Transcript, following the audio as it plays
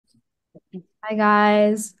Hi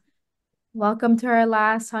guys, welcome to our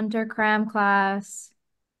last Hunter Cram class.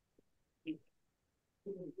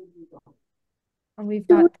 We've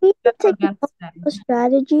Do got we need to special give guests up today. the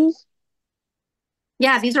strategies?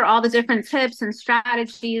 Yeah, these are all the different tips and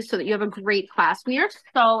strategies so that you have a great class. We are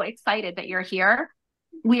so excited that you're here.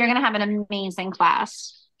 We are going to have an amazing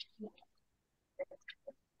class.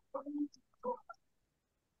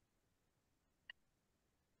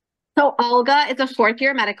 So, Olga is a fourth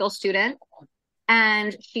year medical student,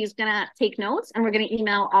 and she's going to take notes, and we're going to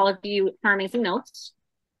email all of you her amazing notes.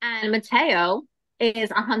 And Mateo is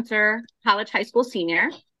a Hunter College High School senior.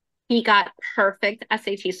 He got perfect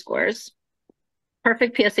SAT scores,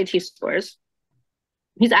 perfect PSAT scores.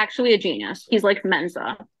 He's actually a genius. He's like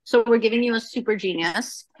Mensa. So, we're giving you a super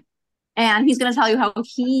genius. And he's going to tell you how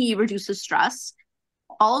he reduces stress.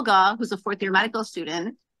 Olga, who's a fourth year medical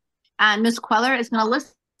student, and Miss Kweller is going to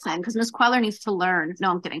listen because Miss Kweller needs to learn. No,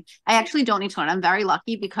 I'm kidding. I actually don't need to learn. I'm very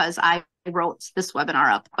lucky because I wrote this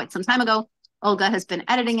webinar up quite some time ago. Olga has been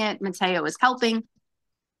editing it. Mateo is helping.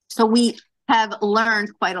 So we have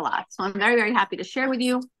learned quite a lot. So I'm very, very happy to share with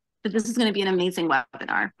you that this is going to be an amazing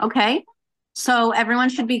webinar. Okay. So everyone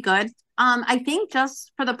should be good. I think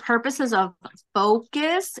just for the purposes of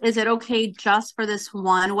focus, is it okay just for this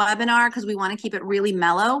one webinar? Because we want to keep it really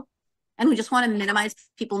mellow and we just want to minimize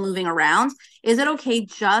people moving around. Is it okay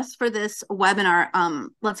just for this webinar?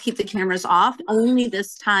 Let's keep the cameras off only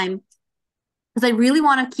this time because I really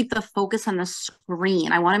want to keep the focus on the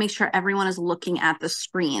screen. I want to make sure everyone is looking at the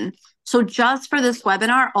screen. So just for this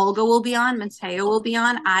webinar, Olga will be on, Mateo will be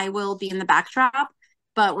on, I will be in the backdrop,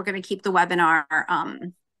 but we're going to keep the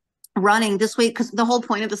webinar running this way because the whole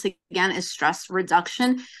point of this again is stress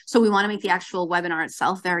reduction. So we want to make the actual webinar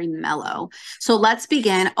itself very mellow. So let's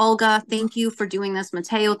begin. Olga, thank you for doing this.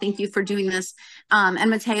 Mateo, thank you for doing this. And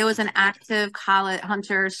Mateo is an active college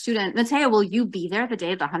Hunter student. Mateo, will you be there the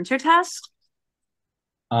day of the Hunter test?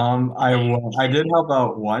 I did help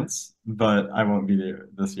out once, but I won't be there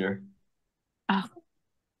this year. Oh,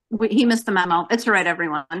 he missed the memo. It's all right,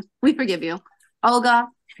 everyone. We forgive you. Olga,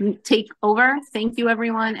 take over. Thank you,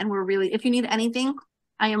 everyone. And we're really, if you need anything,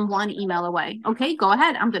 I am one email away. Okay, go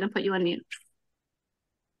ahead. I'm going to put you on mute.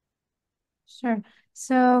 Sure.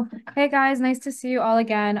 So, hey guys, nice to see you all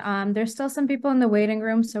again. There's still some people in the waiting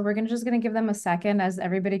room, so we're gonna give them a second as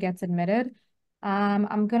everybody gets admitted.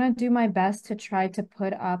 I'm gonna do my best to try to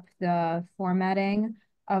put up the formatting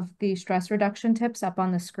of the stress reduction tips up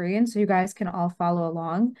on the screen so you guys can all follow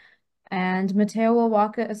along. And Mateo will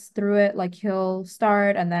walk us through it. Like he'll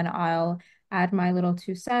start and then I'll add my little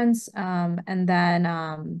 2 cents. And then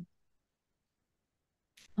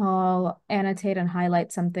I'll annotate and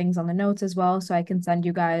highlight some things on the notes as well so I can send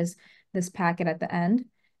you guys this packet at the end.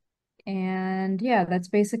 And yeah, that's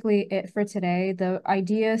basically it for today. The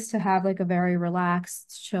idea is to have like a very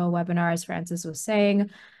relaxed, chill webinar, as Francis was saying.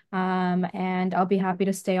 And I'll be happy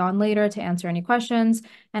to stay on later to answer any questions.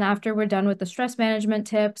 And after we're done with the stress management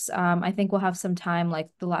tips, I think we'll have some time, like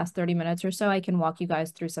the last 30 minutes or so, I can walk you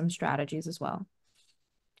guys through some strategies as well.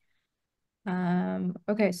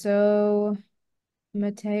 Okay, so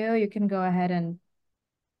Mateo, you can go ahead and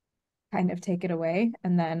kind of take it away,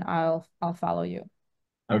 and then I'll follow you.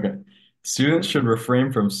 Okay. Students should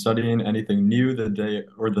refrain from studying anything new the day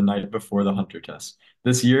or the night before the Hunter test.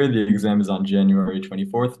 This year, the exam is on January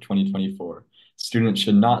 24th, 2024. Students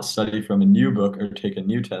should not study from a new book or take a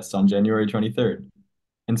new test on January 23rd.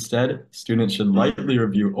 Instead, students should lightly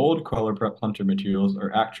review old Kweller Prep Hunter materials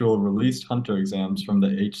or actual released Hunter exams from the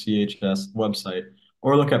HCHS website,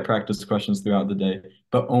 or look at practice questions throughout the day,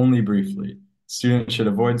 but only briefly. Students should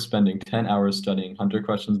avoid spending 10 hours studying Hunter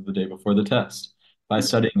questions the day before the test. By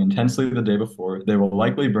studying intensely the day before, they will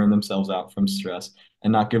likely burn themselves out from stress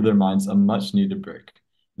and not give their minds a much needed break.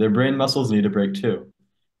 Their brain muscles need a break too.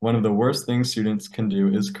 One of the worst things students can do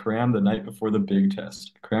is cram the night before the big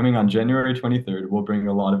test. Cramming on January 23rd will bring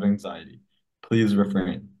a lot of anxiety. Please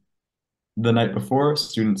refrain. The night before,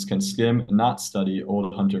 students can skim and not study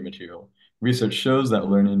old Hunter material. Research shows that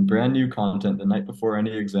learning brand new content the night before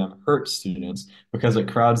any exam hurts students because it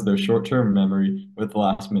crowds their short-term memory with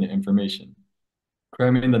last-minute information.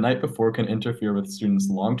 Cramming the night before can interfere with students'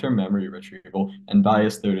 long-term memory retrieval and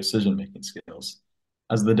bias their decision-making skills.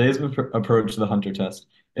 As the days approach the Hunter test,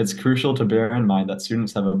 it's crucial to bear in mind that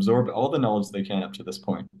students have absorbed all the knowledge they can up to this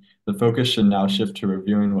point. The focus should now shift to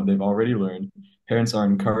reviewing what they've already learned. Parents are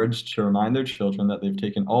encouraged to remind their children that they've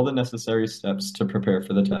taken all the necessary steps to prepare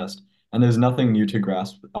for the test, and there's nothing new to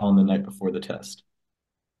grasp on the night before the test.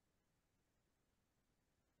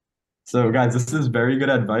 So, guys, this is very good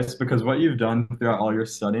advice because what you've done throughout all your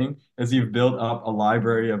studying is you've built up a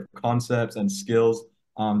library of concepts and skills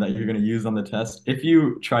that you're going to use on the test, if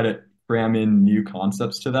you try to cram in new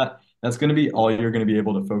concepts to that, that's going to be all you're going to be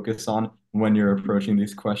able to focus on when you're approaching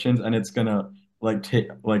these questions, and it's going to like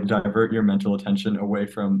divert your mental attention away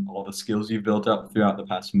from all the skills you've built up throughout the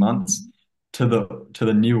past months to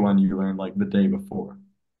the new one you learned like the day before.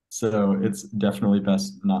 So it's definitely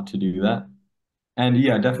best not to do that. And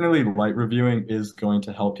yeah, definitely light reviewing is going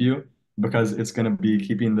to help you because it's going to be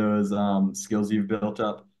keeping those skills you've built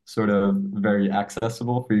up sort of very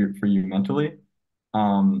accessible for you mentally.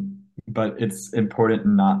 But it's important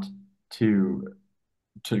not to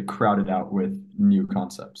crowd it out with new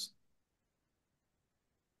concepts.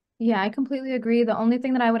 Yeah, I completely agree. The only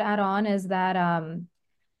thing that I would add on is that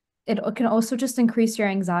it can also just increase your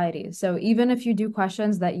anxiety. So even if you do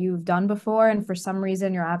questions that you've done before and for some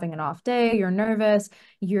reason you're having an off day, you're nervous,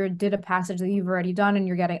 you did a passage that you've already done and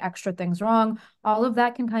you're getting extra things wrong, all of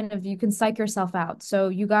that can kind of, you can psych yourself out. So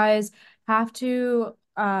you guys have to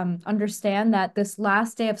understand that this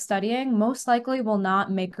last day of studying most likely will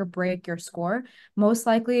not make or break your score. Most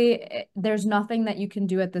likely, there's nothing that you can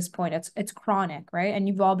do at this point. It's chronic, right? And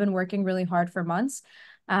you've all been working really hard for months.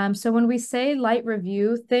 So when we say light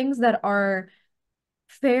review, things that are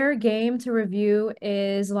fair game to review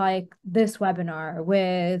is like this webinar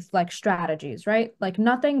with like strategies, right? Like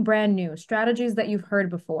nothing brand new, strategies that you've heard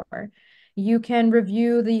before. You can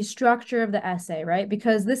review the structure of the essay, right?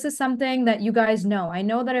 Because this is something that you guys know. I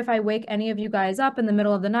know that if I wake any of you guys up in the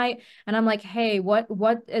middle of the night and I'm like, hey, what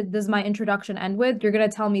does my introduction end with? You're going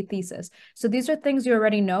to tell me thesis. So these are things you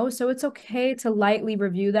already know. So it's okay to lightly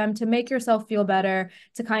review them to make yourself feel better,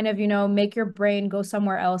 to kind of, make your brain go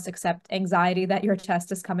somewhere else except anxiety that your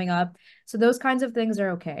test is coming up. So those kinds of things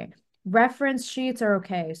are okay. Reference sheets are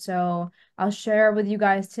okay. So I'll share with you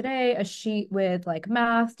guys today a sheet with like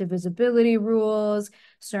math, divisibility rules,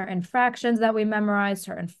 certain fractions that we memorize,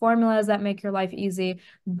 certain formulas that make your life easy.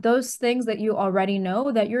 Those things that you already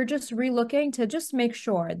know that you're just relooking to just make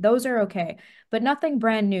sure those are okay, but nothing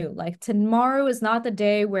brand new. Like tomorrow is not the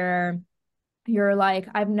day where you're like,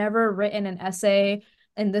 I've never written an essay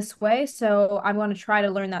in this way, so I'm going to try to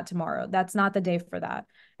learn that tomorrow. That's not the day for that.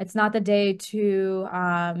 It's not the day to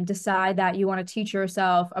decide that you want to teach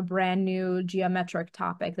yourself a brand new geometric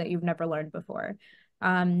topic that you've never learned before.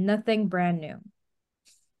 Nothing brand new.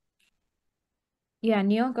 Yeah,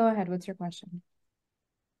 Neil, go ahead. What's your question?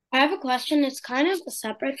 I have a question. It's kind of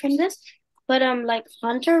separate from this, but like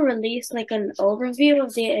Hunter released like an overview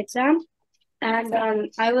of the exam, and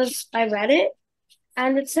I read it,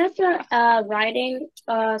 and it said the writing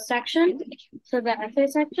section, so the essay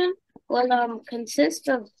section will consist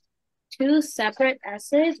of two separate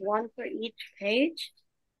essays, one for each page.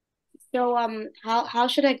 So how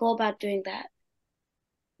should I go about doing that?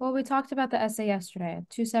 Well, we talked about the essay yesterday.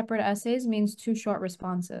 Two separate essays means two short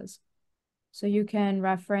responses. So you can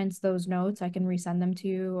reference those notes. I can resend them to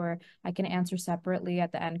you, or I can answer separately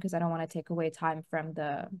at the end because I don't want to take away time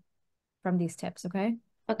from these tips, okay?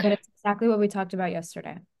 But Okay. it's exactly what we talked about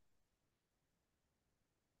yesterday.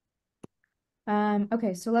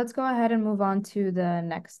 Okay, so let's go ahead and move on to the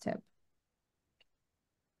next tip.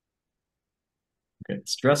 Okay,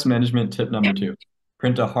 stress management tip number 2.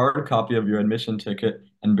 Print a hard copy of your admission ticket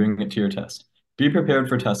and bring it to your test. Be prepared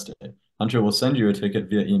for test day. Hunter will send you a ticket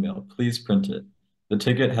via email. Please print it. The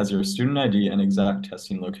ticket has your student ID and exact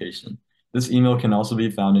testing location. This email can also be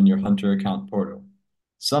found in your Hunter account portal.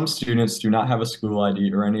 Some students do not have a school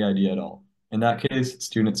ID or any ID at all. In that case,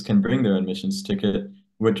 students can bring their admissions ticket,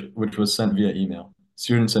 which was sent via email.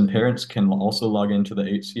 Students and parents can also log into the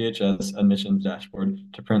HCHS admissions dashboard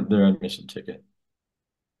to print their admission ticket.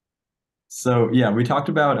 So yeah, we talked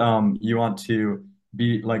about you want to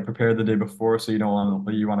be like prepared the day before so you want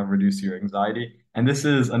to reduce your anxiety. And this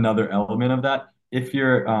is another element of that. If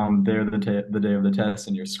you're there the day of the test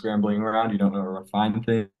and you're scrambling around, you don't know where to find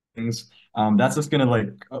things, that's just gonna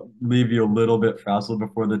like leave you a little bit frazzled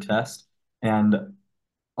before the test. And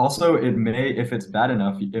also it may, if it's bad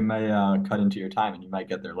enough, it may cut into your time and you might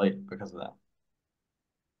get there late because of that.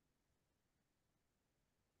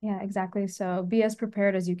 Yeah, exactly. So be as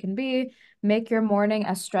prepared as you can be. Make your morning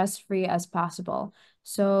as stress-free as possible.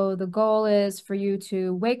 So the goal is for you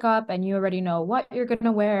to wake up and you already know what you're going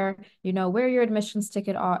to wear. You know where your admissions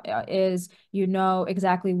ticket is. You know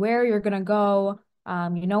exactly where you're going to go.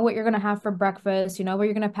 You know what you're going to have for breakfast. You know what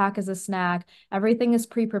you're going to pack as a snack. Everything is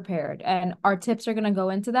pre-prepared. And our tips are going to go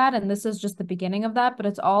into that. And this is just the beginning of that, but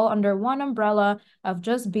it's all under one umbrella of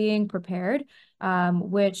just being prepared,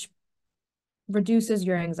 which reduces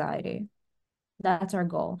your anxiety. That's our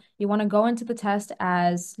goal. You want to go into the test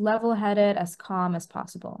as level-headed, as calm as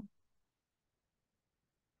possible.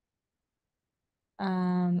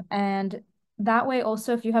 And that way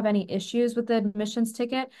also, if you have any issues with the admissions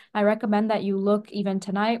ticket, I recommend that you look even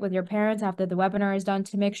tonight with your parents after the webinar is done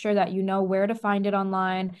to make sure that you know where to find it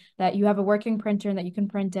online, that you have a working printer and that you can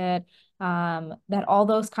print it, that all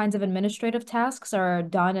those kinds of administrative tasks are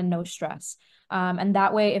done and no stress. And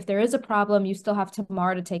that way, if there is a problem, you still have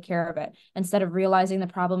tomorrow to take care of it instead of realizing the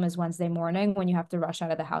problem is Wednesday morning when you have to rush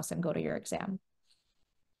out of the house and go to your exam.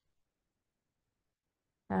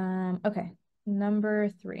 Okay, number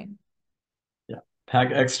 3. Yeah.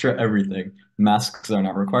 Pack extra everything. Masks are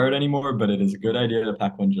not required anymore, but it is a good idea to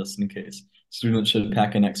pack one just in case. Students should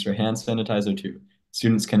pack an extra hand sanitizer too.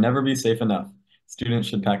 Students can never be safe enough. Students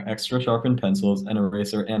should pack extra sharpened pencils, an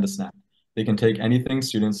eraser, and a snack. They can take anything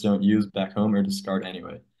students don't use back home or discard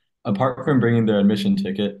anyway. Apart from bringing their admission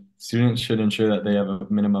ticket, students should ensure that they have a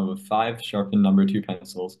minimum of 5 sharpened number 2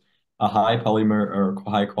 pencils, a high polymer or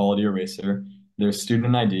high quality eraser, their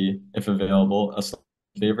student ID, if available, a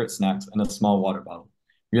favorite snacks, and a small water bottle.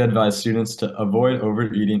 We advise students to avoid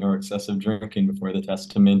overeating or excessive drinking before the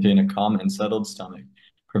test to maintain a calm and settled stomach,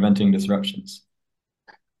 preventing disruptions.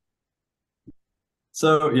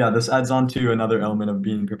 So yeah, this adds on to another element of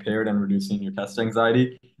being prepared and reducing your test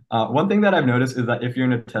anxiety. One thing that I've noticed is that if you're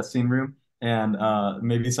in a testing room and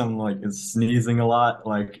maybe someone like is sneezing a lot,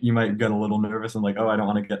 like you might get a little nervous and like, oh, I don't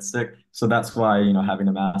want to get sick. So that's why, having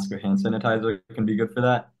a mask or hand sanitizer can be good for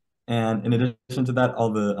that. And in addition to that,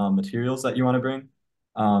 all the materials that you want to bring,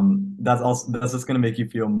 that's just going to make you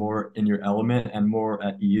feel more in your element and more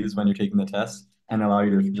at ease when you're taking the test and allow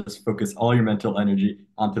you to just focus all your mental energy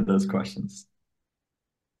onto those questions.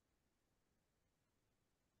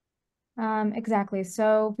 Exactly.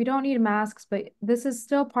 So we don't need masks, but this is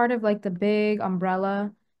still part of like the big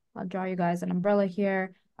umbrella. I'll draw you guys an umbrella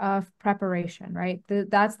here of preparation, right?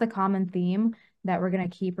 That's the common theme that we're going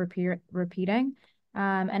to keep repeating.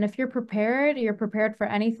 And if you're prepared for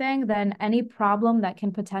anything, then any problem that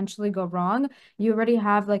can potentially go wrong, you already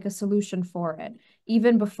have like a solution for it,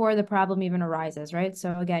 even before the problem even arises, right?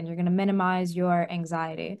 So again, you're going to minimize your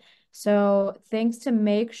anxiety. So things to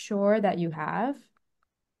make sure that you have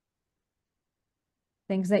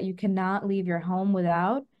things that you cannot leave your home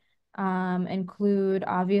without include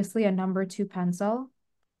obviously a number 2 pencil.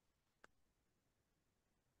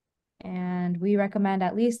 And we recommend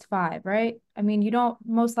at least 5, right? I mean,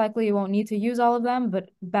 most likely you won't need to use all of them, but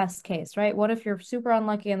best case, right? What if you're super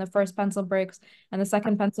unlucky and the first pencil breaks and the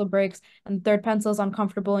second pencil breaks and the third pencil is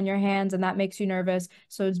uncomfortable in your hands and that makes you nervous?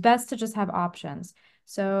 So it's best to just have options.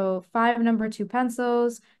 So 5 number 2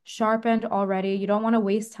 pencils, sharpened already. You don't want to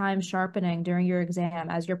waste time sharpening during your exam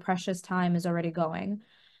as your precious time is already going.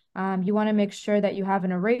 You want to make sure that you have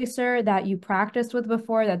an eraser that you practiced with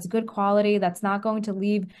before, that's good quality, that's not going to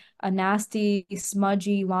leave a nasty,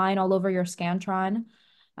 smudgy line all over your Scantron.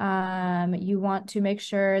 You want to make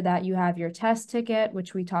sure that you have your test ticket,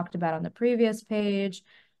 which we talked about on the previous page,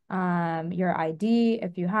 your ID,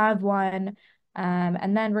 if you have one.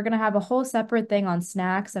 And then we're going to have a whole separate thing on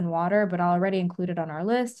snacks and water, but I'll already include it on our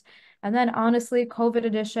list. And then honestly, COVID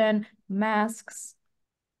edition, masks,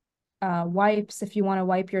 wipes if you want to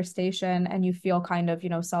wipe your station and you feel kind of,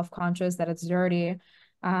 self-conscious that it's dirty,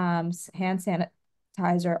 hand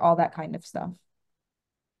sanitizer, all that kind of stuff.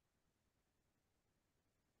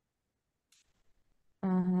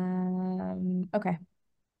 Okay.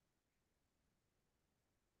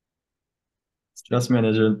 Stress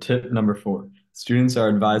management tip number 4. Students are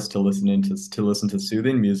advised to listen to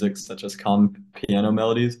soothing music such as calm piano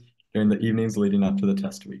melodies during the evenings leading up to the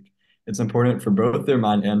test week. It's important for both their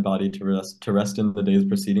mind and body to rest in the days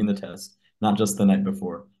preceding the test, not just the night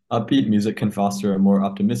before. Upbeat music can foster a more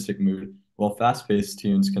optimistic mood, while fast-paced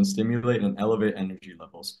tunes can stimulate and elevate energy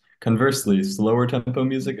levels. Conversely, slower tempo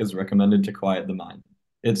music is recommended to quiet the mind.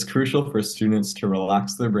 It's crucial for students to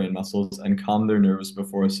relax their brain muscles and calm their nerves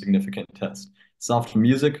before a significant test. Soft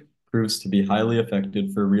music proves to be highly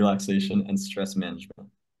effective for relaxation and stress management.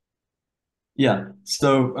 Yeah,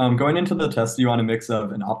 so going into the test, you want a mix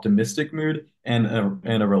of an optimistic mood and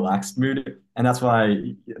a relaxed mood, and that's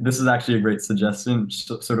why this is actually a great suggestion.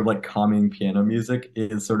 Sort of like calming piano music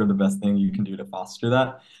is sort of the best thing you can do to foster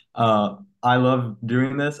that. I love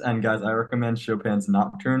doing this, and guys, I recommend Chopin's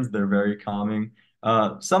Nocturnes. They're very calming.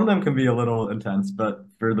 Some of them can be a little intense, but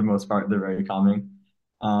for the most part, they're very calming.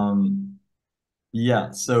 Um,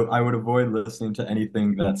 yeah, so I would avoid listening to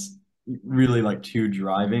anything that's really like too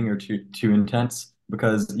driving or too intense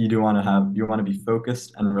because you want to be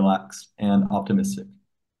focused and relaxed and optimistic.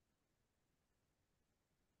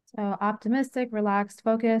 So optimistic, relaxed,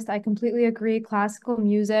 focused. I completely agree. Classical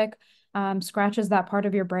music scratches that part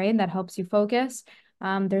of your brain that helps you focus.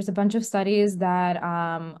 There's a bunch of studies that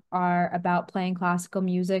are about playing classical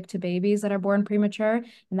music to babies that are born premature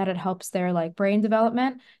and that it helps their like brain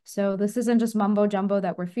development. So this isn't just mumbo jumbo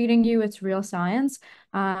that we're feeding you, it's real science.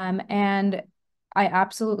 And I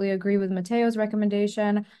absolutely agree with Mateo's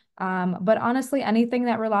recommendation. But honestly, anything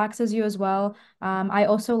that relaxes you as well. I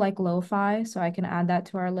also like lo-fi, so I can add that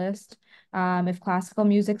to our list. If classical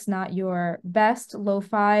music's not your best,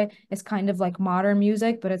 lo-fi is kind of like modern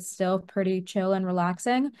music, but it's still pretty chill and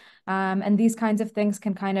relaxing. And these kinds of things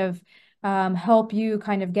can kind of help you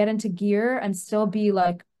kind of get into gear and still be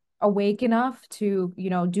like awake enough to,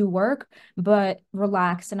 do work, but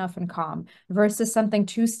relaxed enough and calm versus something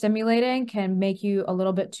too stimulating can make you a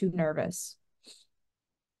little bit too nervous.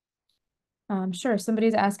 Sure,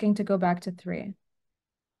 somebody's asking to go back to 3.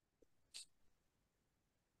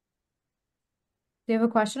 Do you have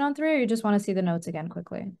a question on 3 or you just want to see the notes again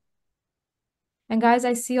quickly? And guys,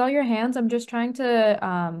 I see all your hands. I'm just trying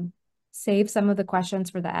to save some of the questions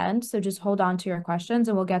for the end. So just hold on to your questions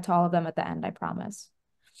and we'll get to all of them at the end, I promise.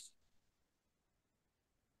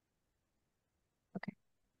 Okay.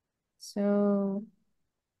 So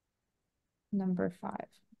number 5.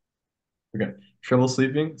 Okay. Trouble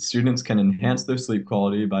sleeping. Students can enhance their sleep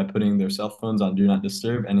quality by putting their cell phones on Do Not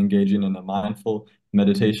Disturb and engaging in a mindful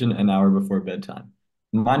meditation an hour before bedtime.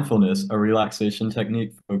 Mindfulness, a relaxation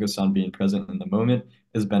technique focused on being present in the moment,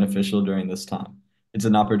 is beneficial during this time. It's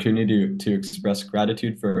an opportunity to express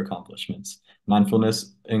gratitude for accomplishments.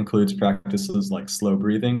 Mindfulness includes practices like slow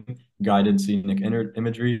breathing, guided scenic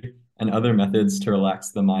imagery, and other methods to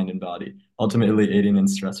relax the mind and body, ultimately aiding in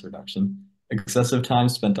stress reduction. Excessive time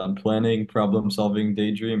spent on planning, problem solving,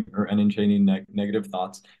 daydream, or entertaining negative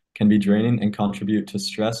thoughts can be draining and contribute to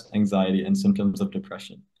stress, anxiety, and symptoms of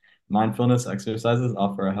depression. Mindfulness exercises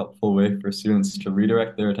offer a helpful way for students to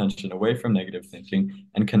redirect their attention away from negative thinking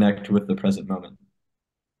and connect with the present moment.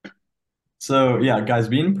 So yeah, guys,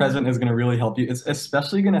 being present is going to really help you. It's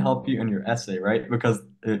especially going to help you in your essay, right? Because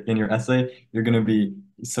in your essay, you're going to be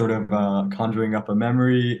sort of conjuring up a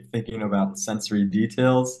memory, thinking about sensory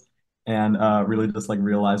details, and really just like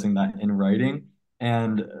realizing that in writing.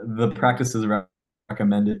 And the practices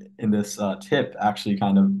recommended in this tip actually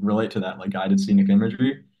kind of relate to that, like guided scenic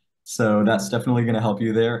imagery. So that's definitely going to help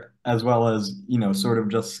you there, as well as, sort of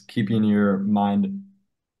just keeping your mind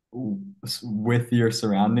with your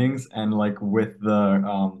surroundings and like with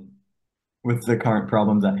the current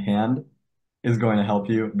problems at hand is going to help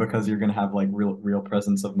you because you're going to have like real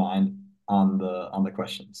presence of mind on the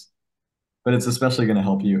questions. But it's especially going to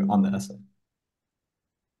help you on the essay.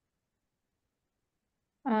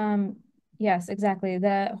 Um, yes, exactly.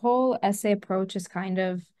 The whole essay approach is kind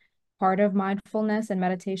of part of mindfulness and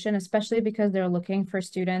meditation, especially because they're looking for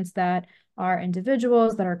students that are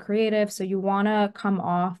individuals, that are creative. So you want to come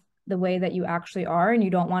off the way that you actually are, and you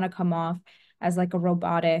don't want to come off as like a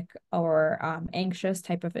robotic or anxious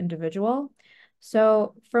type of individual.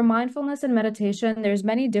 So for mindfulness and meditation, there's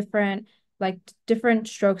many different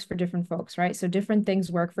strokes for different folks, right? So different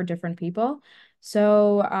things work for different people.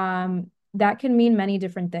 So that can mean many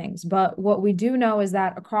different things. But what we do know is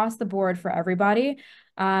that across the board for everybody,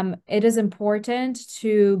 it is important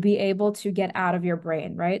to be able to get out of your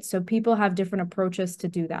brain, right? So people have different approaches to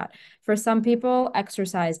do that. For some people,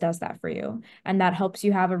 exercise does that for you, and that helps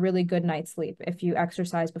you have a really good night's sleep if you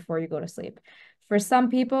exercise before you go to sleep. For some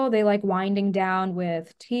people, they like winding down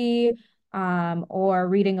with tea, or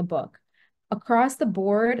reading a book. Across the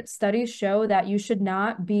board, studies show that you should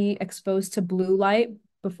not be exposed to blue light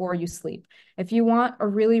before you sleep. If you want a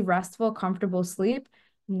really restful, comfortable sleep,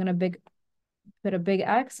 I'm gonna put a big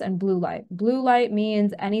X and blue light. Blue light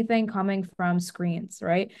means anything coming from screens,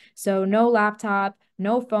 right? So no laptop,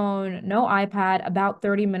 no phone, no iPad about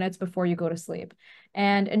 30 minutes before you go to sleep.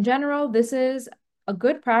 And in general, this is a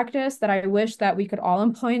good practice that I wish that we could all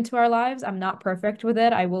employ into our lives. I'm not perfect with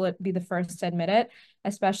it. I will be the first to admit it,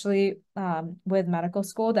 especially with medical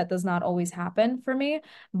school. That does not always happen for me,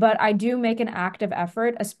 but I do make an active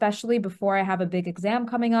effort, especially before I have a big exam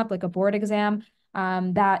coming up, like a board exam,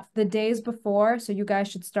 that the days before, so you guys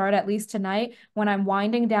should start at least tonight, when I'm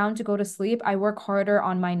winding down to go to sleep, I work harder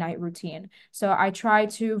on my night routine. So I try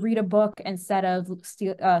to read a book instead of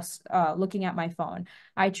looking at my phone.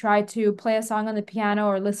 I try to play a song on the piano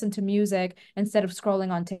or listen to music instead of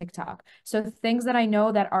scrolling on TikTok. So things that I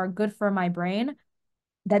know that are good for my brain,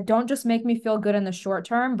 that don't just make me feel good in the short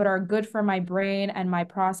term, but are good for my brain and my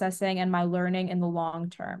processing and my learning in the long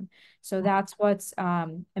term. So that's what's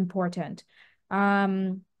important.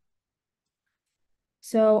 Um,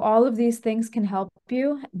 so all of these things can help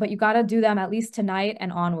you, but you got to do them at least tonight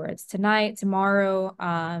and onwards. Tonight, tomorrow,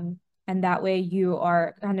 And that way you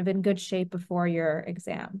are kind of in good shape before your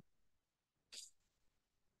exam.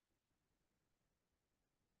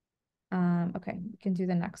 Okay, we can do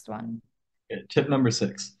the next one. Okay, tip number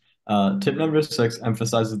six. Tip number six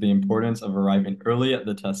emphasizes the importance of arriving early at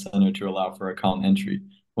the test center to allow for a calm entry.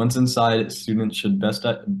 Once inside, students should best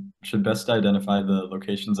identify the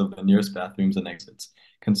locations of the nearest bathrooms and exits.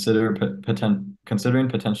 Considering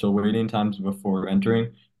potential waiting times before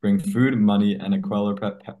entering, bring food, money, and a Kweller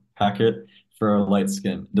packet for a light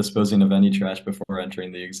skin, disposing of any trash before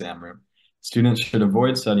entering the exam room. Students should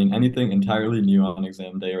avoid studying anything entirely new on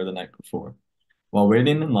exam day or the night before. While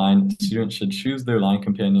waiting in line, students should choose their line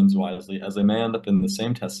companions wisely as they may end up in the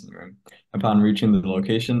same testing room. Upon reaching the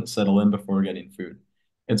location, settle in before getting food.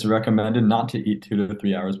 It's recommended not to eat 2 to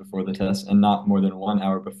 3 hours before the test and not more than 1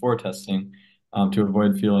 hour before testing to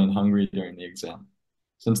avoid feeling hungry during the exam.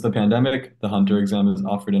 Since the pandemic, the Hunter exam is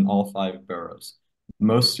offered in all 5 boroughs.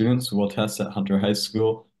 Most students will test at Hunter High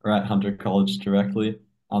School or at Hunter College directly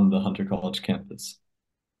on the Hunter College campus.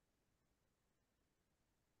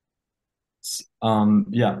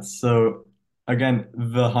 Yeah, so again,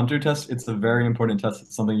 the Hunter test, it's a very important test.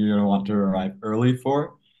 It's something you're going to want to arrive early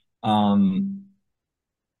for. Um,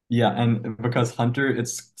 yeah, and because Hunter,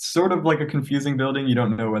 it's sort of like a confusing building. You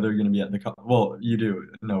don't know whether you're going to be at the co well, you do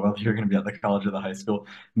know whether you're going to be at the college or the high school,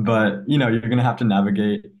 but you're going to have to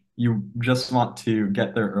navigate. You just want to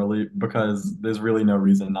get there early because there's really no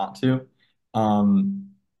reason not to. Um,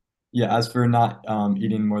 yeah, as for not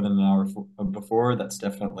eating more than an hour before, that's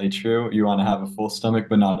definitely true. You want to have a full stomach,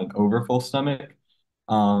 but not an over full stomach.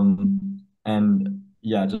 And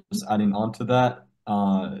yeah, just adding on to that,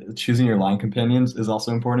 choosing your line companions is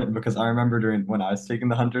also important because I remember during when I was taking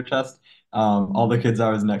the hunter test, all the kids I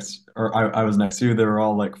was next to, they were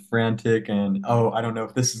all like frantic and, oh, I don't know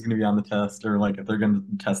if this is going to be on the test or like if they're going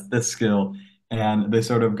to test this skill. And they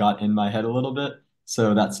sort of got in my head a little bit.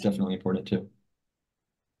 So that's definitely important too.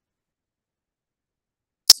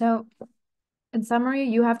 So in summary,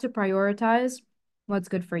 you have to prioritize what's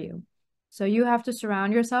good for you. So you have to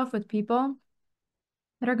surround yourself with people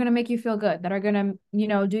that are going to make you feel good, that are going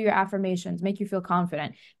to, do your affirmations, make you feel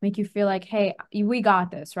confident, make you feel like, hey, we got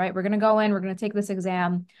this, right? We're going to go in, we're going to take this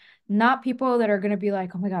exam. Not people that are going to be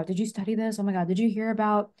like, oh my God, did you study this? Oh my God, did you hear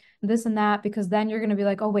about this and that? Because then you're going to be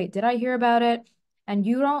like, oh, wait, did I hear about it? And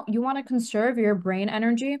you want to conserve your brain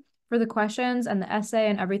energy for the questions and the essay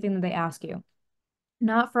and everything that they ask you,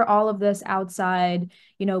 not for all of this outside,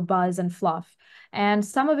 buzz and fluff. And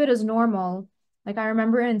some of it is normal. Like I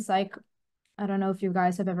remember in psych, I don't know if you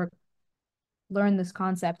guys have ever learned this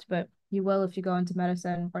concept, but you will if you go into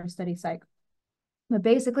medicine or study psych. But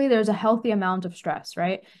basically, there's a healthy amount of stress,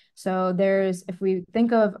 right? So if we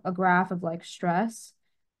think of a graph of like stress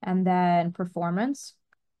and then performance,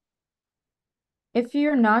 if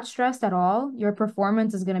you're not stressed at all, your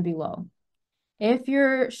performance is going to be low. If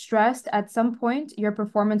you're stressed at some point, your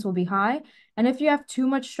performance will be high. And if you have too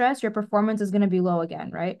much stress, your performance is going to be low again,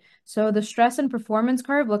 right? So the stress and performance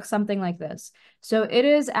curve looks something like this. So it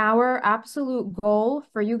is our absolute goal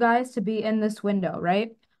for you guys to be in this window,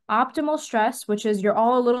 right? Optimal stress, which is you're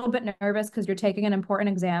all a little bit nervous because you're taking an important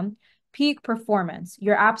exam. Peak performance,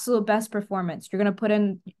 your absolute best performance. You're going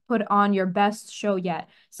to put on your best show yet.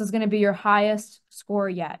 So it's going to be your highest score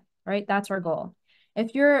yet, right? That's our goal.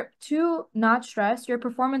 If you're too not stressed, your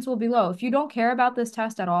performance will be low. If you don't care about this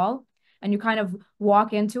test at all and you kind of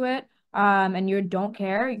walk into it and you don't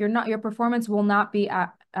care, your performance will not be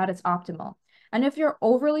at its optimal. And if you're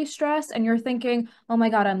overly stressed and you're thinking, oh my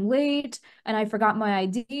God, I'm late and I forgot my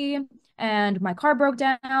ID and my car broke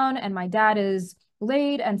down and my dad is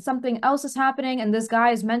late and something else is happening and this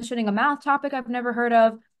guy is mentioning a math topic I've never heard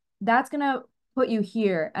of, that's going to put you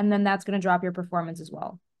here and then that's going to drop your performance as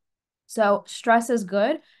well. So stress is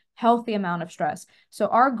good, healthy amount of stress. So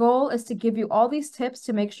our goal is to give you all these tips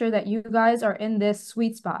to make sure that you guys are in this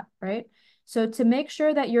sweet spot, right? So to make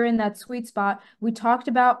sure that you're in that sweet spot, we talked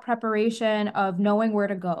about preparation of knowing where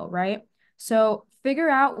to go, right? So figure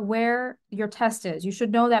out where your test is. You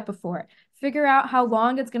should know that before. Figure out how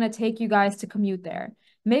long it's going to take you guys to commute there.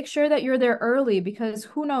 Make sure that you're there early because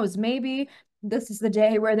who knows, maybe this is the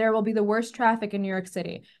day where there will be the worst traffic in New York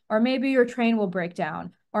City, or maybe your train will break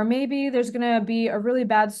down, or maybe there's going to be a really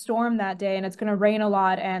bad storm that day and it's going to rain a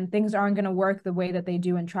lot and things aren't going to work the way that they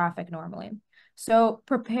do in traffic normally. So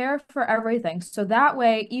prepare for everything. So that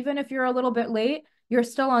way, even if you're a little bit late, you're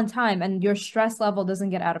still on time and your stress level doesn't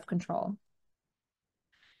get out of control.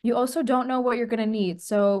 You also don't know what you're going to need.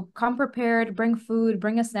 So come prepared, bring food,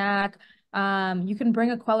 bring a snack. You can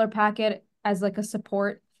bring a Kweller packet as like a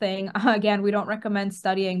support thing. Again, we don't recommend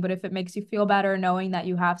studying, but if it makes you feel better knowing that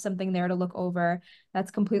you have something there to look over,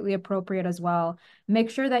 that's completely appropriate as well. Make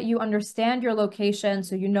sure that you understand your location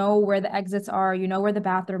so you know where the exits are, you know where the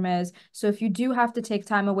bathroom is. So if you do have to take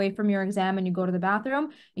time away from your exam and you go to the bathroom,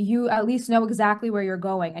 you at least know exactly where you're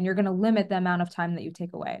going, and you're going to limit the amount of time that you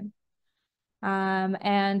take away.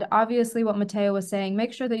 And obviously what Mateo was saying,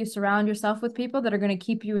 make sure that you surround yourself with people that are going to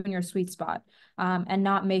keep you in your sweet spot, and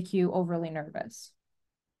not make you overly nervous.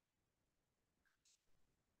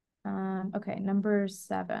 Okay, number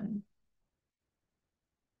 7.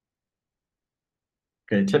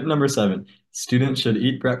 Okay, tip number 7. Students should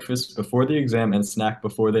eat breakfast before the exam and snack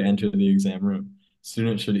before they enter the exam room.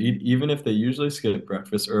 Students should eat even if they usually skip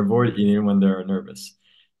breakfast or avoid eating when they're nervous.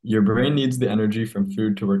 Your brain needs the energy from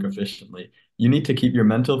food to work efficiently. You need to keep your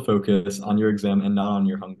mental focus on your exam and not on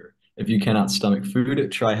your hunger. If you cannot stomach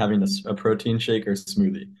food, try having a protein shake or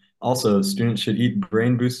smoothie. Also, students should eat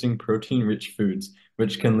brain-boosting protein-rich foods,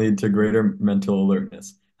 which can lead to greater mental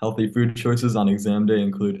alertness. Healthy food choices on exam day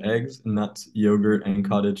include eggs, nuts, yogurt, and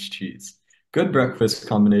cottage cheese. Good breakfast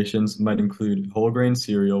combinations might include whole grain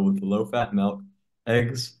cereal with low-fat milk,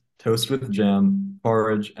 eggs, toast with jam,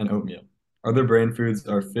 porridge, and oatmeal. Other brain foods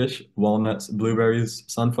are fish, walnuts, blueberries,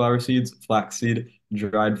 sunflower seeds, flaxseed,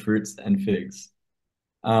 dried fruits, and figs.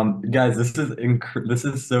 Guys, this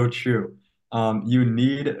is so true. You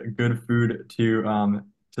need good food to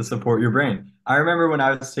support your brain. I remember when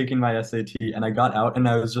I was taking my SAT and I got out and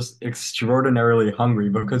I was just extraordinarily hungry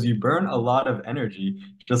because you burn a lot of energy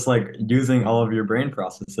just like using all of your brain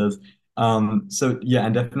processes. So yeah,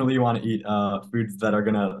 and definitely you want to eat foods that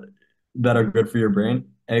are good for your brain.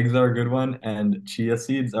 Eggs are a good one, and chia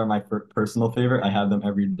seeds are my personal favorite. I have them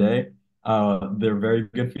every day. They're very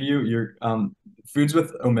good for you. Your foods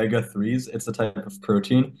with omega-3s, it's a type of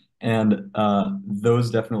protein, and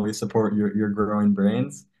those definitely support your growing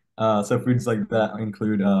brains. So foods like that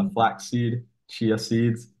include flaxseed, chia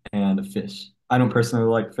seeds, and fish. I don't personally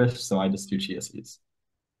like fish, so I just do chia seeds.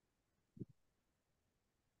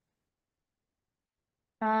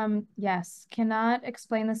 Yes, cannot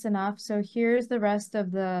explain this enough. So here's the rest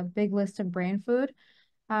of the big list of brain food.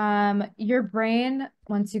 Your brain,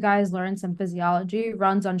 once you guys learn some physiology,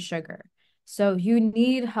 runs on sugar. So you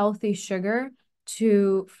need healthy sugar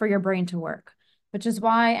for your brain to work, which is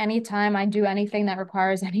why anytime I do anything that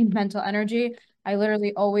requires any mental energy, I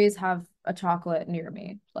literally always have a chocolate near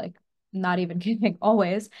me. Like, not even kidding,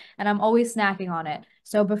 always. And I'm always snacking on it.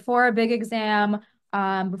 So before a big exam,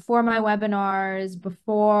 before my webinars,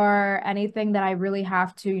 before anything that I really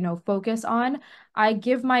have to, focus on, I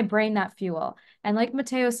give my brain that fuel. And like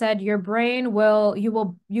Mateo said, your brain you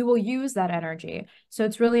will use that energy. So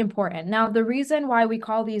it's really important. Now, the reason why we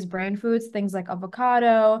call these brain foods things like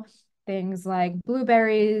avocado, things like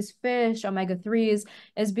blueberries, fish, omega-3s,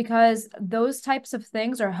 is because those types of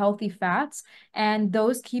things are healthy fats, and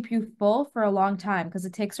those keep you full for a long time because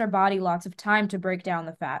it takes our body lots of time to break down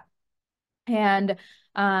the fat. And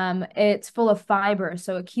it's full of fiber,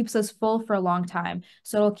 so it keeps us full for a long time.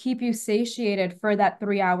 So it'll keep you satiated for that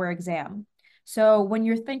 3-hour exam. So when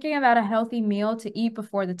you're thinking about a healthy meal to eat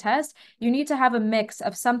before the test, you need to have a mix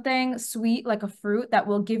of something sweet like a fruit that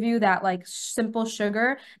will give you that like simple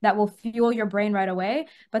sugar that will fuel your brain right away,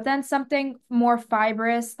 but then something more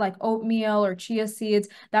fibrous like oatmeal or chia seeds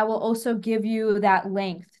that will also give you that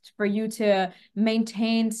length for you to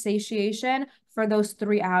maintain satiation for those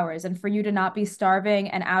 3 hours and for you to not be starving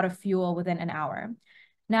and out of fuel within an hour.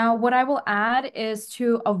 Now, what I will add is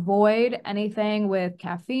to avoid anything with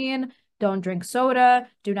caffeine. Don't drink soda.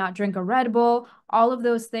 Do not drink a Red Bull. All of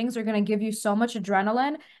those things are going to give you so much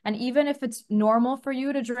adrenaline. And even if it's normal for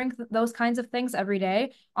you to drink those kinds of things every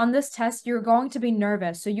day, on this test, you're going to be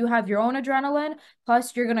nervous. So you have your own adrenaline,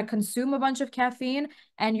 plus you're going to consume a bunch of caffeine,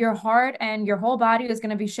 and your heart and your whole body is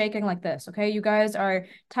going to be shaking like this. Okay. You guys are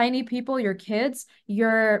tiny people, you're kids.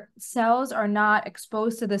 Your cells are not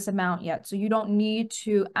exposed to this amount yet. So you don't need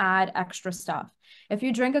to add extra stuff. If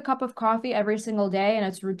you drink a cup of coffee every single day and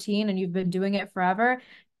it's routine and you've been doing it forever,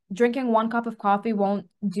 drinking 1 cup of coffee won't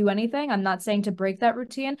do anything. I'm not saying to break that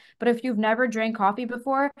routine, but if you've never drank coffee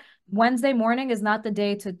before, Wednesday morning is not the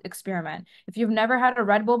day to experiment. If you've never had a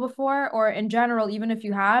Red Bull before, or in general, even if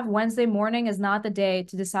you have, Wednesday morning is not the day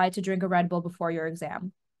to decide to drink a Red Bull before your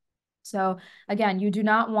exam. So again, you do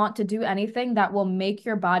not want to do anything that will make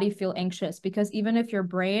your body feel anxious, because even if your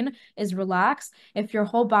brain is relaxed, if your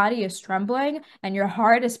whole body is trembling and your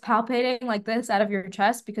heart is palpitating like this out of your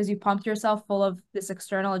chest because you pumped yourself full of this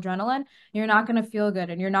external adrenaline, you're not going to feel good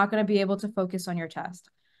and you're not going to be able to focus on your test.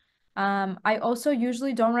 I also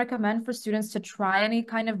usually don't recommend for students to try any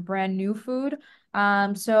kind of brand new food.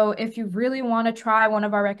 So if you really want to try one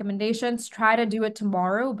of our recommendations, try to do it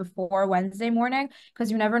tomorrow before Wednesday morning,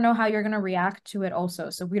 because you never know how you're going to react to it also.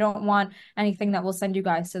 So we don't want anything that will send you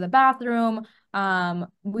guys to the bathroom.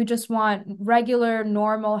 We just want regular,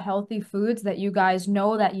 normal, healthy foods that you guys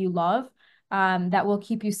know that you love, that will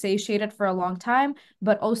keep you satiated for a long time,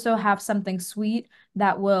 but also have something sweet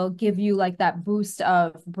that will give you like that boost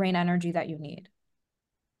of brain energy that you need.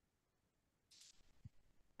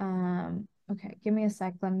 Okay, give me a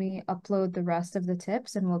sec. Let me upload the rest of the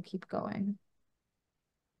tips and we'll keep going.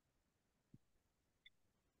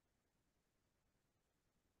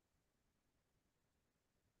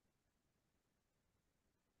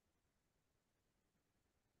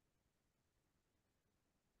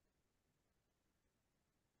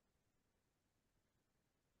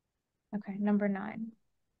 Okay, number 9.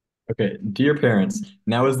 Okay, dear parents,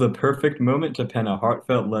 now is the perfect moment to pen a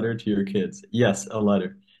heartfelt letter to your kids. Yes, a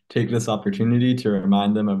letter. Take this opportunity to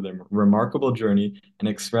remind them of their remarkable journey and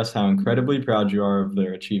express how incredibly proud you are of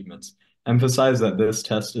their achievements. Emphasize that this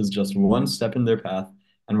test is just one step in their path,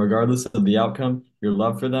 and regardless of the outcome, your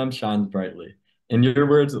love for them shines brightly. In your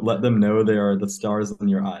words, let them know they are the stars in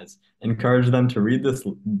your eyes. Encourage them to read this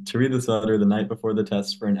letter the night before the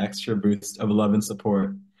test for an extra boost of love and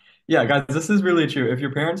support. Yeah, guys, this is really true. If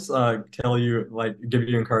your parents tell you, like, give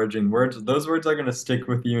you encouraging words, those words are going to stick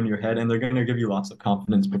with you in your head and they're going to give you lots of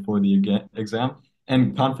confidence before the exam.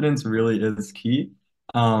 And confidence really is key.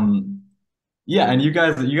 Um, yeah, and you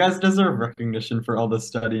guys deserve recognition for all the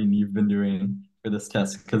studying you've been doing for this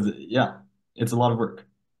test because, yeah, it's a lot of work.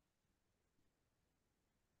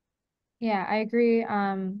 Yeah, I agree.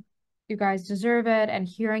 You guys deserve it, and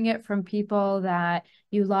hearing it from people that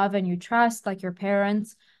you love and you trust, like your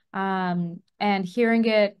parents, and hearing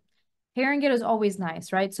it is always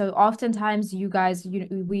nice, right? So oftentimes you guys,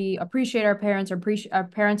 we appreciate our parents, or our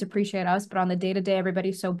parents appreciate us, but on the day to day,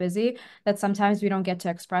 everybody's so busy that sometimes we don't get to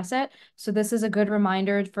express it. So this is a good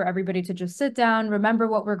reminder for everybody to just sit down, remember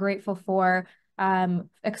what we're grateful for,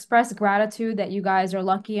 express gratitude that you guys are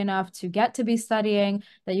lucky enough to get to be studying,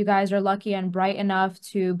 that you guys are lucky and bright enough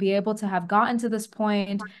to be able to have gotten to this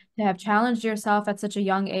point, to have challenged yourself at such a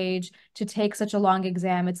young age, to take such a long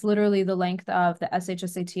exam. It's literally the length of the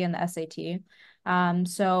SHSAT and the SAT.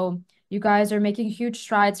 So you guys are making huge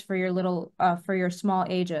strides for for your small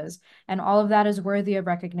ages, and all of that is worthy of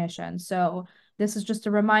recognition. So this is just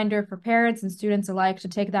a reminder for parents and students alike to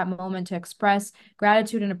take that moment to express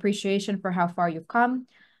gratitude and appreciation for how far you've come.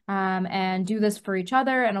 And do this for each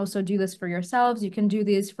other and also do this for yourselves. You can do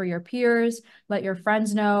these for your peers, let your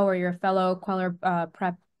friends know, or your fellow Kweller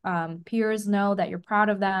prep peers know that you're proud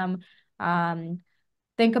of them. Um,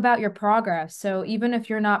 think about your progress. So even if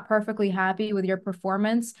you're not perfectly happy with your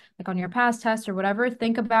performance, like on your past test or whatever,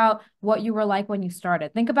 think about what you were like when you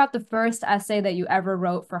started. Think about the first essay that you ever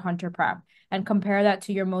wrote for Hunter Prep and compare that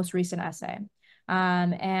to your most recent essay.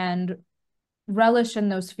 And relish in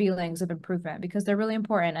those feelings of improvement because they're really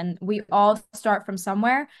important. And we all start from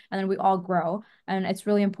somewhere and then we all grow. And it's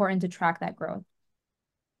really important to track that growth.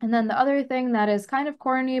 And then the other thing that is kind of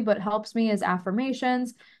corny but helps me is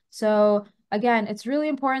affirmations. So again, it's really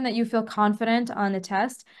important that you feel confident on the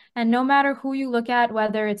test. And no matter who you look at,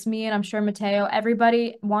 whether it's me and I'm sure Mateo, every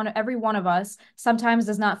one of us sometimes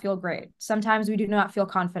does not feel great. Sometimes we do not feel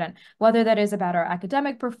confident, whether that is about our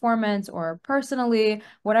academic performance or personally,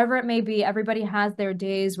 whatever it may be, everybody has their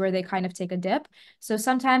days where they kind of take a dip. So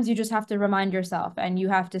sometimes you just have to remind yourself and you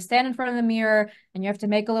have to stand in front of the mirror and you have to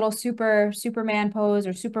make a little Superman pose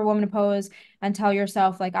or Superwoman pose and tell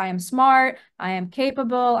yourself, like, I am smart, I am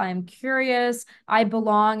capable, I am curious, I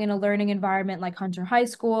belong in a learning environment like Hunter High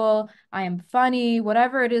School, I am funny,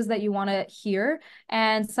 whatever it is that you want to hear.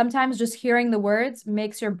 And sometimes just hearing the words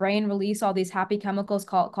makes your brain release all these happy chemicals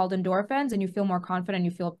called endorphins, and you feel more confident,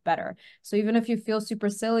 you feel better. So even if you feel super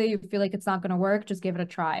silly, you feel like it's not going to work, just give it a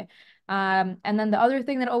try. And then the other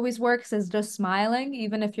thing that always works is just smiling,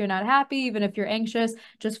 even if you're not happy, even if you're anxious,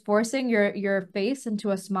 just forcing your face into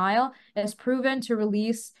a smile is proven to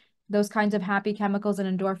release those kinds of happy chemicals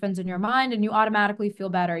and endorphins in your mind, and you automatically feel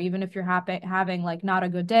better, even if you're having like not a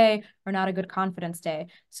good day or not a good confidence day.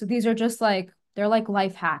 So these are just like they're like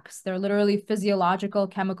life hacks. They're literally physiological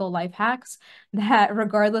chemical life hacks that,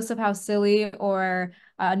 regardless of how silly or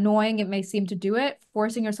annoying it may seem to do it,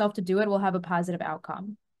 forcing yourself to do it will have a positive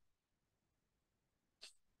outcome.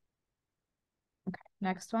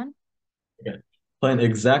 Next one. Okay. Plan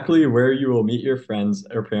exactly where you will meet your friends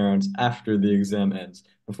or parents after the exam ends,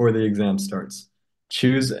 before the exam starts.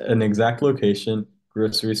 Choose an exact location,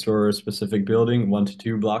 grocery store or specific building 1 to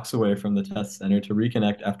 2 blocks away from the test center to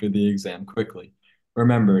reconnect after the exam quickly.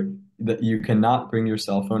 Remember, that you cannot bring your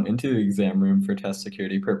cell phone into the exam room for test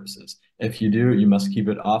security purposes. If you do, you must keep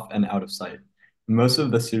it off and out of sight. Most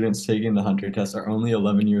of the students taking the Hunter test are only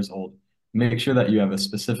 11 years old. Make sure that you have a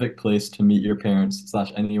specific place to meet your parents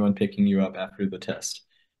slash anyone picking you up after the test.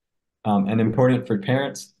 And important for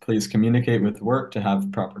parents, please communicate with work to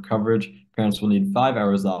have proper coverage. Parents will need 5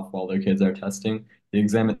 hours off while their kids are testing. The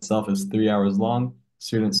exam itself is 3 hours long.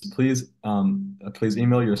 Students, please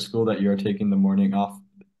email your school that you are taking the morning off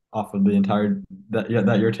of the entire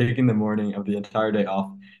that you're taking the morning of the entire day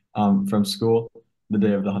off from school the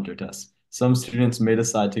day of the Hunter test. Some students may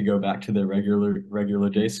decide to go back to their regular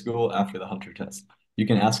day school after the Hunter test. You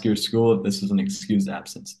can ask your school if this is an excused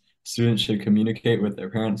absence. Students should communicate with their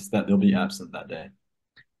parents that they'll be absent that day.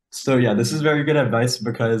 So yeah, this is very good advice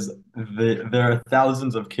because there are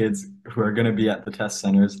thousands of kids who are going to be at the test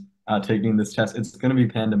centers taking this test. It's going to be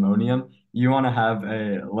pandemonium. You want to have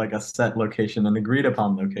a set location, an agreed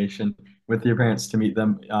upon location with your parents to meet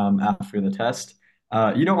them after the test.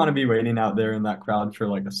 You don't want to be waiting out there in that crowd for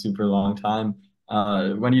like a super long time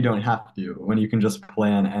when you don't have to, when you can just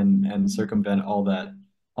plan and circumvent all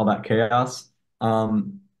that chaos.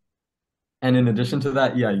 And in addition to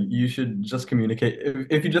that, yeah, you should just communicate.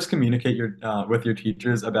 If you just communicate with your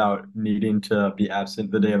teachers about needing to be absent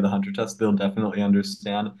the day of the Hunter test, they'll definitely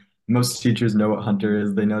understand. Most teachers know what Hunter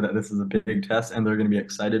is. They know that this is a big test, and they're going to be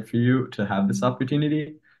excited for you to have this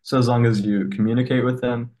opportunity. So as long as you communicate with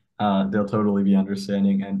them, they'll totally be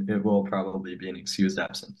understanding, and it will probably be an excused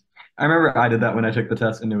absence. I remember I did that when I took the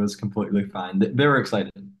test, and it was completely fine. They were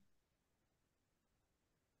excited.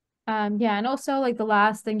 Yeah, and also like the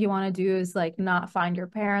last thing you want to do is like not find your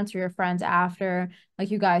parents or your friends after like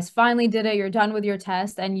you guys finally did it, you're done with your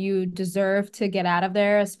test and you deserve to get out of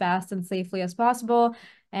there as fast and safely as possible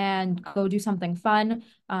and go do something fun.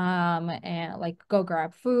 And like go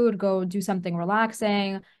grab food, go do something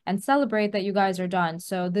relaxing and celebrate that you guys are done.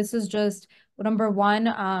 So this is just number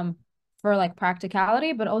one, for like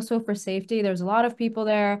practicality, but also for safety. There's a lot of people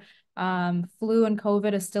there. Flu and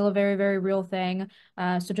COVID is still a very, very real thing.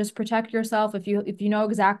 So just protect yourself. If you know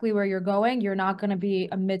exactly where you're going, you're not going to be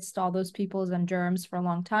amidst all those peoples and germs for a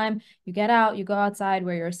long time. You get out, you go outside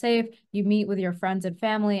where you're safe, you meet with your friends and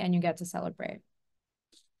family, and you get to celebrate.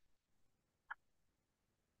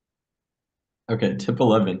 Okay, tip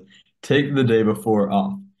 11. Take the day before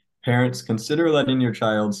off. Parents, consider letting your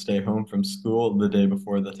child stay home from school the day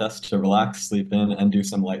before the test to relax, sleep in, and do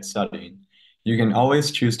some light studying. You can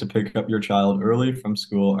always choose to pick up your child early from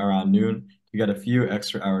school around noon to get a few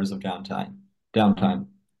extra hours of downtime. Downtime.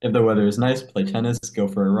 If the weather is nice, play tennis, go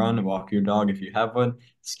for a run, walk your dog if you have one,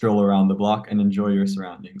 stroll around the block, and enjoy your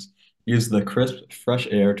surroundings. Use the crisp, fresh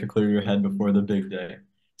air to clear your head before the big day.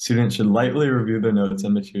 Students should lightly review their notes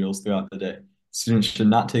and materials throughout the day. Students should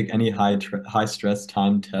not take any high stress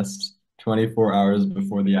timed tests 24 hours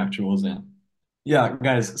before the actual exam. Yeah,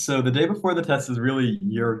 guys, so the day before the test is really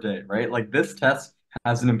your day, right? Like this test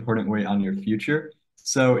has an important weight on your future.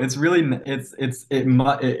 So it's really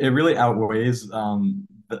it really outweighs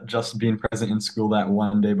just being present in school that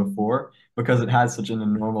one day before because it has such an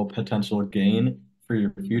enormous potential gain for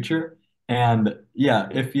your future. And yeah,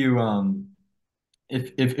 if you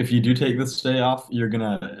do take this day off, you're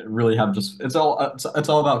gonna really have just it's all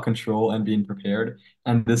about control and being prepared,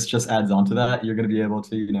 and this just adds on to that. You're gonna be able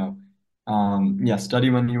to, yeah, study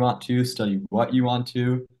when you want to, study what you want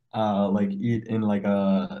to, like eat in like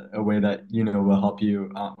a way that will help you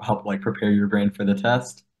help like prepare your brain for the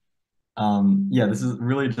test. Yeah, this is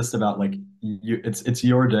really just about like it's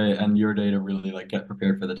your day and your day to really like get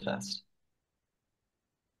prepared for the test.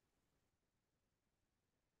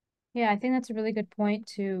 Yeah, I think that's a really good point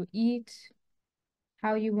to eat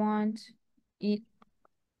how you want, eat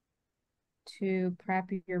to prep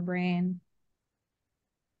your brain.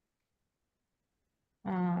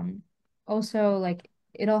 Um, Also like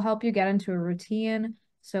it'll help you get into a routine.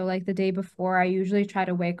 So like the day before, I usually try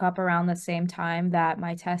to wake up around the same time that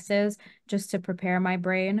my test is just to prepare my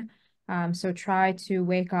brain. So try to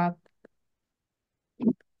wake up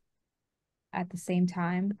at the same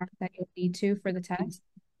time that you'll need to for the test.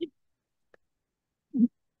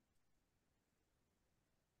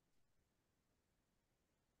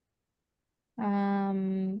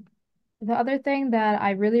 Um, the other thing that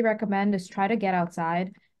I really recommend is try to get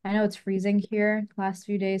outside. I know it's freezing here. Last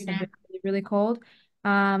few days have been really, really cold.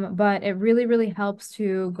 But it really, really helps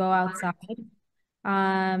to go outside.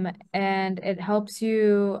 And it helps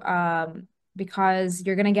you because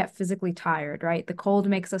you're gonna get physically tired, right? The cold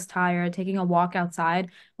makes us tired. Taking a walk outside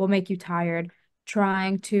will make you tired.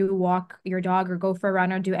 trying to walk your dog or go for a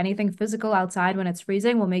run or do anything physical outside when it's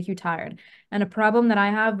freezing will make you tired. And a problem that I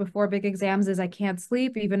have before big exams is I can't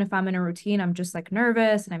sleep. Even if I'm in a routine, I'm just like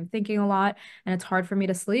nervous and I'm thinking a lot and it's hard for me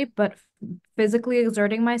to sleep. But physically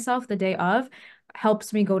exerting myself the day of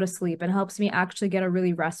helps me go to sleep and helps me actually get a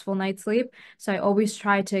really restful night's sleep. So I always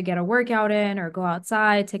try to get a workout in or go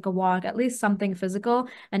outside, take a walk, at least something physical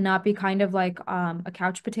and not be kind of like a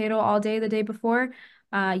couch potato all day the day before.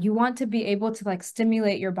 You want to be able to like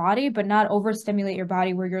stimulate your body, but not overstimulate your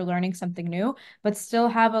body where you're learning something new, but still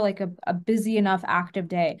have a busy enough active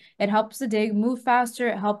day. It helps the day move faster.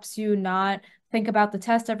 It helps you not think about the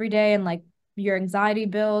test every day and like your anxiety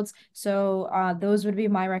builds. So those would be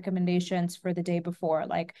my recommendations for the day before.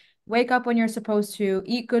 Like wake up when you're supposed to,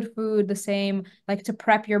 eat good food, the same, like to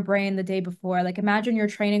prep your brain the day before. Like imagine you're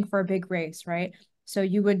training for a big race, right? So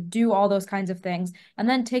you would do all those kinds of things and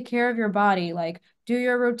then take care of your body. Like do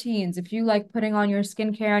your routines. If you like putting on your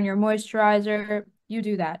skincare and your moisturizer, you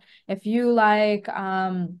do that. If you like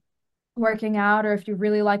working out or if you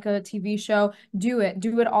really like a TV show, do it.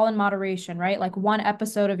 Do it all in moderation, right? Like one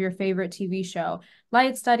episode of your favorite TV show,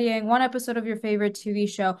 light studying, one episode of your favorite TV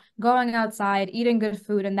show, going outside, eating good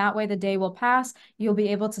food, and that way the day will pass. You'll be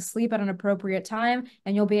able to sleep at an appropriate time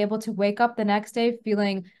and you'll be able to wake up the next day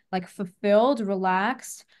feeling like fulfilled,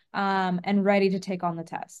 relaxed, and ready to take on the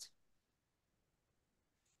test.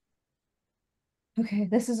 Okay,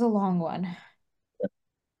 this is a long one.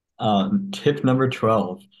 Tip number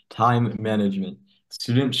 12, time management.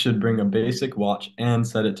 Students should bring a basic watch and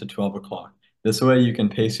set it to 12 o'clock. This way you can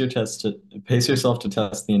pace yourself to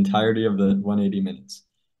test the entirety of the 180 minutes.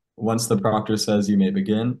 Once the proctor says you may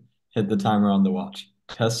begin, hit the timer on the watch.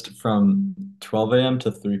 Test from 12 a.m.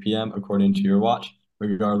 to 3 p.m. according to your watch,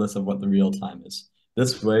 regardless of what the real time is.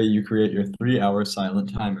 This way you create your 3-hour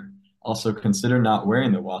silent timer. Also consider not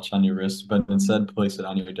wearing the watch on your wrist, but instead place it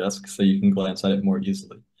on your desk so you can glance at it more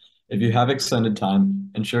easily. If you have extended time,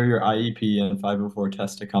 ensure your IEP and 504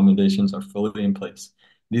 test accommodations are fully in place.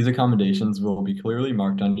 These accommodations will be clearly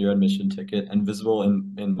marked on your admission ticket and visible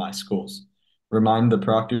in My Schools. Remind the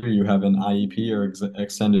proctor you have an IEP or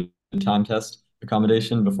extended time test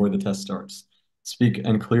accommodation before the test starts. Speak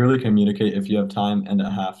and clearly communicate if you have time and a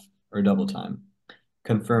half or double time.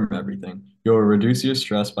 Confirm everything. You'll reduce your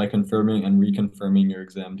stress by confirming and reconfirming your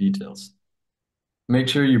exam details. Make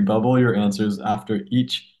sure you bubble your answers after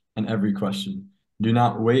each and every question. Do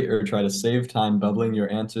not wait or try to save time bubbling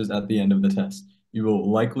your answers at the end of the test. You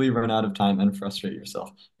will likely run out of time and frustrate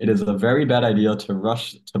yourself. It is a very bad idea to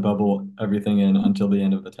rush to bubble everything in until the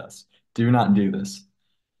end of the test. Do not do this.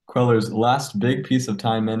 Queller's last big piece of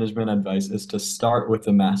time management advice is to start with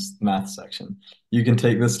the math section. You can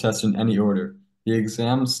take this test in any order. The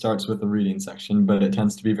exam starts with the reading section, but it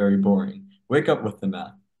tends to be very boring. Wake up with the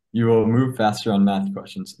math. You will move faster on math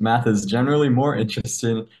questions. Math is generally more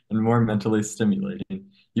interesting and more mentally stimulating.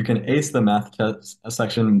 You can ace the math test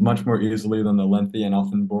section much more easily than the lengthy and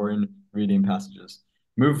often boring reading passages.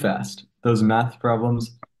 Move fast. Those math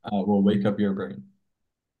problems will wake up your brain.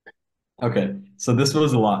 Okay, so this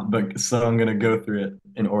was a lot, but so I'm gonna go through it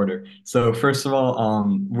in order. So first of all,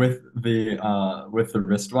 with the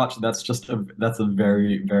wristwatch, that's a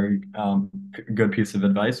very good piece of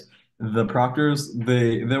advice. The proctors,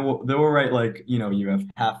 they will write like, you have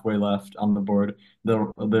halfway left on the board.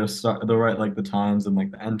 They'll write like the times and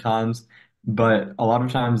like the end times, but a lot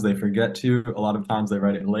of times they forget to. A lot of times they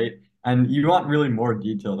write it late. And you want really more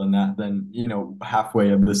detail than that, than, halfway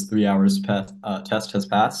of this 3 hours test has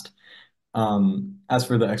passed. As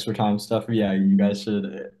for the extra time stuff, yeah, you guys should,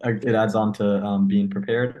 it adds on to being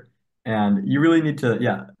prepared. And you really need to,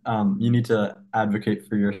 yeah, you need to advocate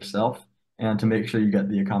for yourself and to make sure you get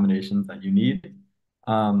the accommodations that you need.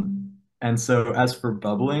 And so as for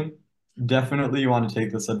bubbling, definitely you want to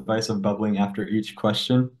take this advice of bubbling after each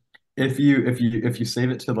question. If you save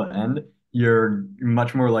it to the end, you're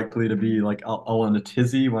much more likely to be like all in a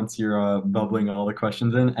tizzy once you're bubbling all the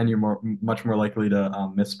questions in, and you're much more likely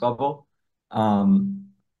to miss bubble. Um,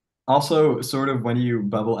 Also, sort of when you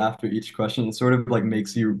bubble after each question, it sort of like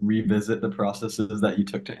makes you revisit the processes that you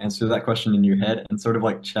took to answer that question in your head and sort of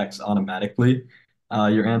like checks automatically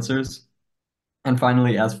your answers. And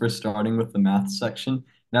finally, as for starting with the math section,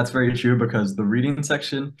 that's very true because the reading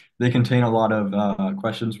section, they contain a lot of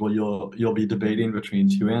questions where you'll be debating between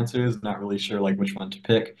two answers, not really sure like which one to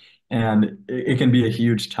pick, and it can be a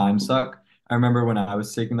huge time suck. I remember when I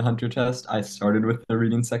was taking the Hunter test, I started with the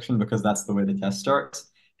reading section because that's the way the test starts,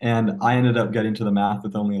 and I ended up getting to the math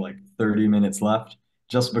with only like 30 minutes left,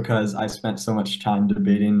 just because I spent so much time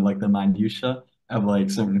debating like the minutia of like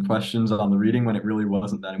certain questions on the reading when it really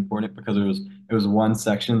wasn't that important because it was one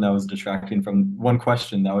section that was detracting from one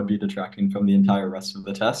question that would be detracting from the entire rest of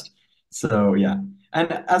the test. So yeah.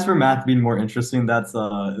 And as for math being more interesting, that's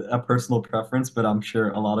a personal preference, but I'm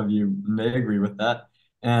sure a lot of you may agree with that.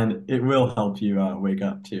 And it will help you wake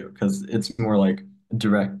up too, because it's more like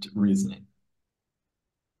direct reasoning.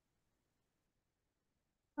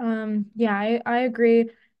 Yeah, I agree.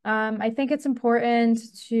 I think it's important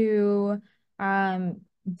to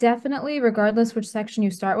definitely, regardless which section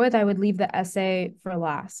you start with, I would leave the essay for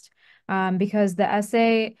last. Because the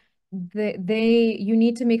essay, you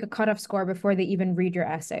need to make a cutoff score before they even read your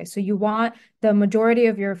essay. So you want the majority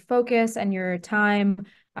of your focus and your time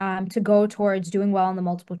to go towards doing well in the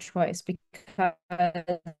multiple choice, because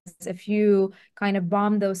if you kind of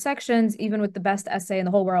bomb those sections, even with the best essay in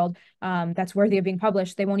the whole world, that's worthy of being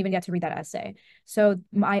published, they won't even get to read that essay. So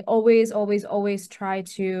I always, always, always try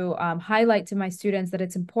to highlight to my students that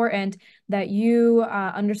it's important that you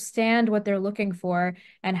understand what they're looking for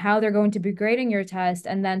and how they're going to be grading your test,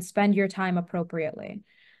 and then spend your time appropriately.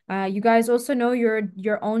 You guys also know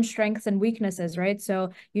your own strengths and weaknesses, right? So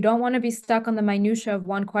you don't want to be stuck on the minutia of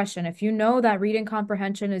one question. If you know that reading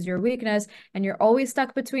comprehension is your weakness and you're always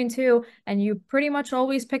stuck between two and you pretty much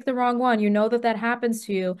always pick the wrong one, you know that that happens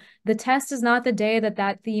to you. The test is not the day that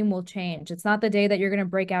that theme will change. It's not the day that you're going to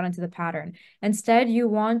break out into the pattern. Instead, you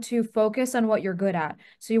want to focus on what you're good at.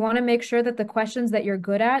 So you want to make sure that the questions that you're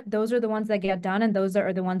good at, those are the ones that get done and those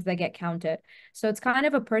are the ones that get counted. So it's kind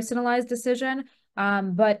of a personalized decision.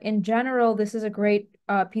 But in general, this is a great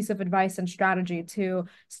piece of advice and strategy to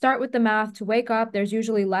start with the math, to wake up. There's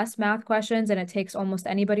usually less math questions and it takes almost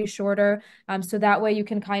anybody shorter. So that way you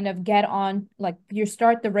can kind of get on, like you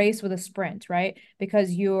start the race with a sprint, right?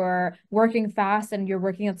 Because you're working fast and you're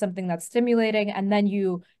working on something that's stimulating, and then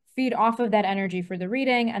you feed off of that energy for the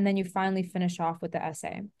reading, and then you finally finish off with the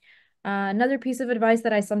essay. Another piece of advice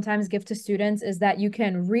that I sometimes give to students is that you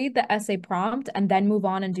can read the essay prompt and then move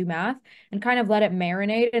on and do math and kind of let it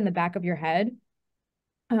marinate in the back of your head.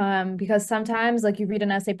 Because sometimes like you read an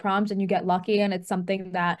essay prompt and you get lucky and it's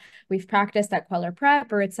something that we've practiced at Kweller Prep,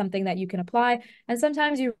 or it's something that you can apply. And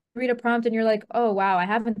sometimes you read a prompt and you're like, oh, wow, I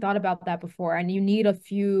haven't thought about that before. And you need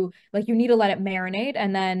you need to let it marinate,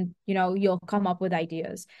 and then, you'll come up with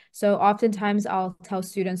ideas. So oftentimes I'll tell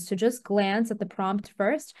students to just glance at the prompt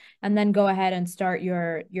first and then go ahead and start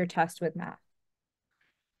your test with math.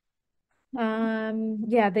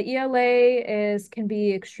 Yeah, the ELA can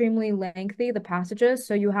be extremely lengthy, the passages.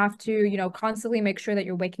 So you have to, constantly make sure that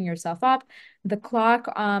you're waking yourself up. The clock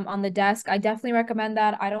on the desk, I definitely recommend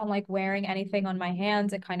that. I don't like wearing anything on my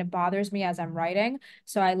hands. It kind of bothers me as I'm writing.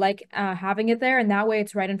 So I like having it there, and that way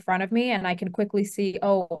it's right in front of me and I can quickly see,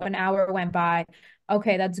 oh, an hour went by.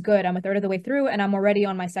 Okay, that's good. I'm a third of the way through and I'm already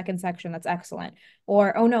on my second section. That's excellent.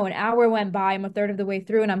 Or, oh no, an hour went by, I'm a third of the way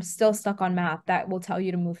through and I'm still stuck on math. That will tell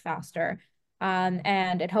you to move faster.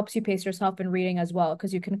 And it helps you pace yourself in reading as well,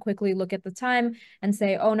 because you can quickly look at the time and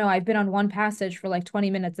say, oh no, I've been on one passage for like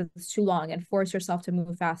 20 minutes, it's too long, and force yourself to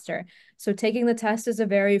move faster. So taking the test is a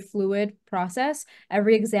very fluid process.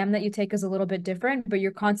 Every exam that you take is a little bit different, but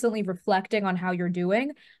you're constantly reflecting on how you're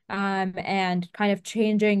doing, and kind of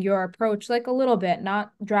changing your approach like a little bit,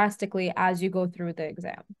 not drastically, as you go through the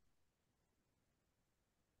exam.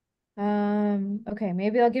 Okay,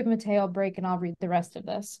 maybe I'll give Mateo a break and I'll read the rest of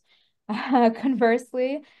this.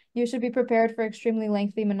 Conversely, you should be prepared for extremely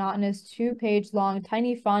lengthy, monotonous, two-page long,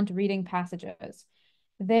 tiny font reading passages.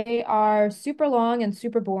 They are super long and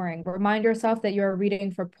super boring. Remind yourself that you're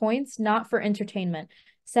reading for points, not for entertainment.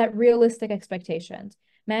 Set realistic expectations.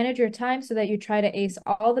 Manage your time so that you try to ace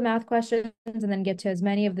all the math questions and then get to as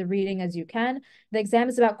many of the reading as you can. The exam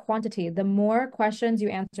is about quantity. The more questions you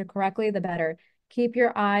answer correctly, the better. Keep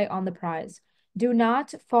your eye on the prize. Do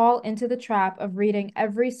not fall into the trap of reading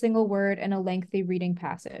every single word in a lengthy reading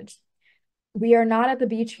passage. We are not at the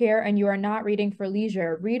beach here, and you are not reading for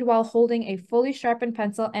leisure. Read while holding a fully sharpened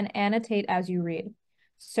pencil and annotate as you read.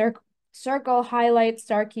 Circle, highlight,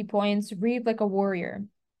 star key points. Read like a warrior.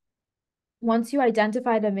 Once you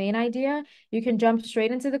identify the main idea, you can jump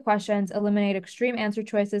straight into the questions, eliminate extreme answer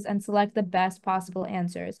choices, and select the best possible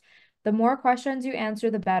answers. The more questions you answer,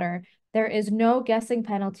 the better. There is no guessing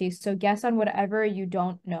penalty, so guess on whatever you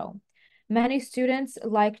don't know. Many students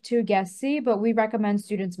like to guess C, but we recommend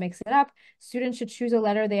students mix it up. Students should choose a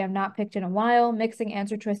letter they have not picked in a while. Mixing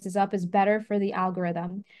answer choices up is better for the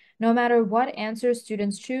algorithm. No matter what answers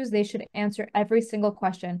students choose, they should answer every single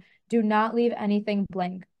question. Do not leave anything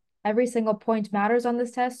blank. Every single point matters on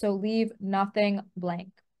this test, so leave nothing blank.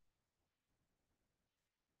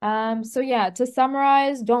 So yeah, to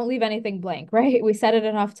summarize, don't leave anything blank, right? We said it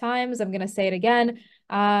enough times. I'm gonna say it again.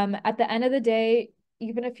 At the end of the day,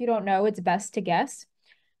 even if you don't know, it's best to guess.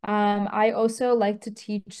 I also like to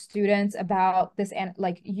teach students about this, and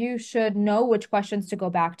like you should know which questions to go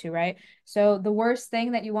back to, right? So the worst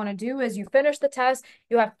thing that you want to do is you finish the test,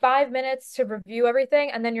 you have 5 minutes to review everything,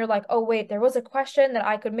 and then you're like, oh wait, there was a question that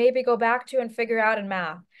I could maybe go back to and figure out in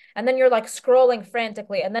math. And then you're like scrolling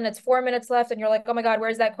frantically, and then it's 4 minutes left, and you're like, oh my God,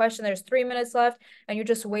 where's that question? There's 3 minutes left, and you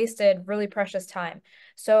just wasted really precious time.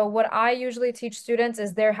 So what I usually teach students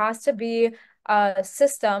is there has to be a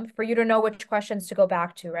system for you to know which questions to go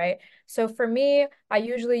back to, right? So for me, I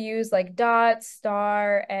usually use like dot,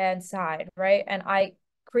 star, and side, right? And I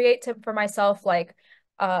create for myself like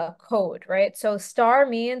a code, right? So star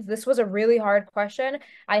means this was a really hard question.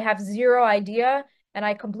 I have zero idea and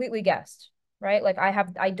I completely guessed, right? Like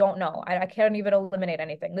I don't know. I can't even eliminate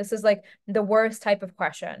anything. This is like the worst type of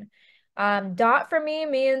question. Dot for me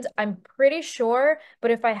means I'm pretty sure,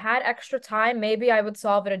 but if I had extra time, maybe I would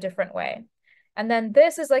solve it a different way. And then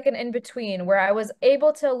this is like an in-between where I was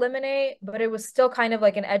able to eliminate, but it was still kind of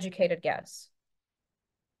like an educated guess.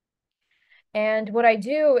 And what I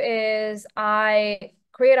do is I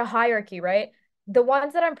create a hierarchy, right? The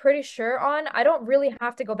ones that I'm pretty sure on, I don't really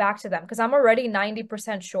have to go back to them because I'm already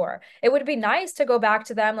 90% sure. It would be nice to go back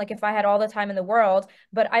to them, like if I had all the time in the world,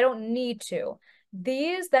 but I don't need to.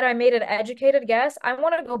 These that I made an educated guess, I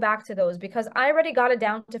want to go back to those because I already got it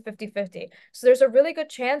down to 50-50. So there's a really good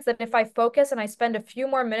chance that if I focus and I spend a few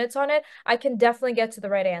more minutes on it, I can definitely get to the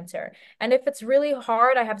right answer. And if it's really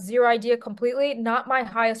hard, I have zero idea completely, not my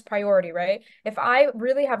highest priority, right? If I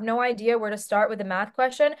really have no idea where to start with a math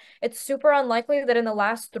question, it's super unlikely that in the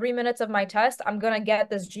last 3 minutes of my test, I'm going to get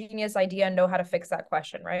this genius idea and know how to fix that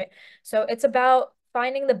question, right? So it's about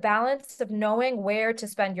finding the balance of knowing where to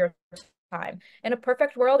spend your time. In a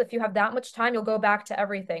perfect world, if you have that much time, you'll go back to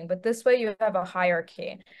everything. But this way, you have a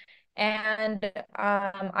hierarchy. And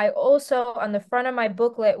I also, on the front of my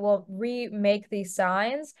booklet, will remake these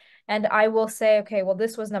signs. And I will say, okay, well,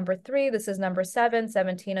 this was number 3, this is number 7,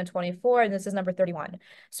 17, and 24, and this is number 31.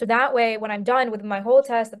 So that way, when I'm done with my whole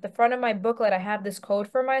test, at the front of my booklet, I have this code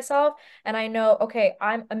for myself, and I know, okay,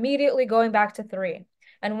 I'm immediately going back to 3.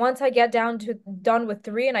 And once I get done with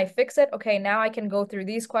 3 and I fix it, okay, now I can go through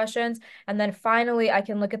these questions. And then finally, I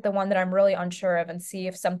can look at the one that I'm really unsure of and see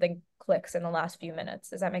if something clicks in the last few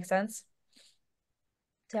minutes. Does that make sense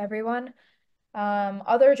to everyone?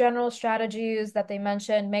 Other general strategies that they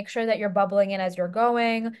mentioned, make sure that you're bubbling in as you're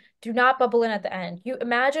going. Do not bubble in at the end. You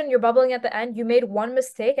imagine you're bubbling at the end, you made one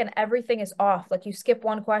mistake and everything is off. Like you skip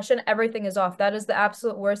one question, everything is off. That is the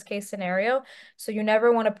absolute worst case scenario. So you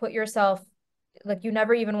never want to put yourself, like you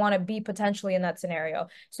never even want to be potentially in that scenario.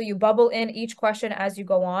 So you bubble in each question as you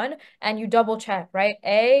go on and you double check, right?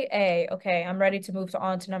 A, okay, I'm ready to move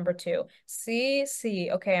on to number 2. C,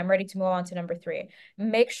 okay, I'm ready to move on to number 3.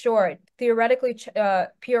 Make sure, theoretically,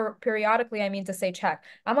 periodically, I mean to say check.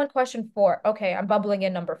 I'm on question 4. Okay, I'm bubbling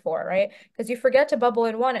in number 4, right? Because you forget to bubble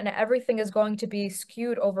in 1 and everything is going to be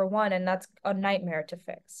skewed over 1 and that's a nightmare to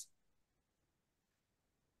fix.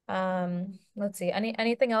 Let's see.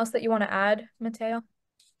 Anything else that you want to add, Mateo?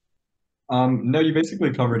 No, you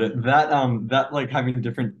basically covered it. That like having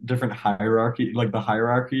different hierarchy, like the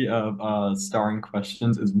hierarchy of starring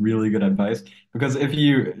questions is really good advice because if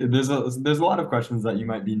you there's a lot of questions that you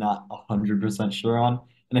might be not 100% sure on,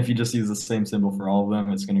 and if you just use the same symbol for all of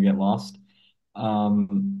them, it's going to get lost.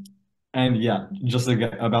 Um, and yeah, just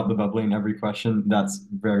about the bubbling in every question, that's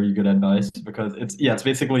very good advice because it's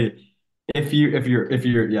basically if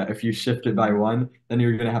you shift it by one, then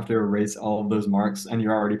you're gonna have to erase all of those marks, and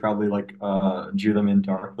you're already probably like drew them in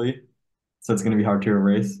darkly, so it's gonna be hard to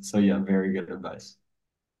erase. So yeah, very good advice.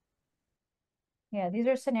 Yeah, these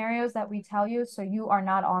are scenarios that we tell you so you are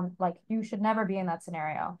not on, like, you should never be in that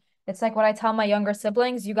scenario. It's like what I tell my younger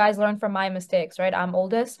siblings, you guys learn from my mistakes, right? I'm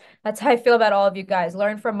oldest. That's how I feel about all of you guys.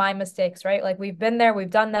 Learn from my mistakes, right? Like we've been there, we've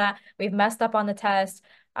done that, we've messed up on the test.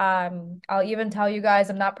 I'll even tell you guys,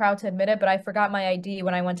 I'm not proud to admit it, but I forgot my ID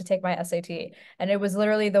when I went to take my SAT. And it was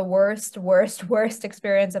literally the worst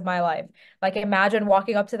experience of my life. Like imagine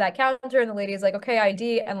walking up to that counter and the lady is like, okay,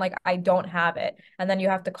 ID, and like I don't have it. And then you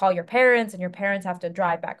have to call your parents and your parents have to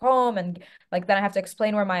drive back home and like then I have to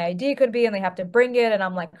explain where my ID could be and they have to bring it and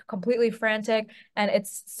I'm like completely frantic and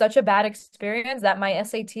it's such a bad experience that my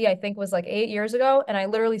SAT I think was like 8 years ago and I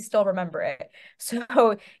literally still remember it.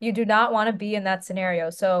 So you do not want to be in that scenario.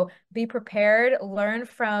 So be prepared, learn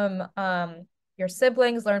from your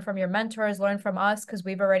siblings, learn from your mentors, learn from us because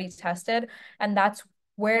we've already tested and that's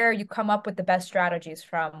where you come up with the best strategies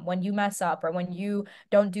from when you mess up or when you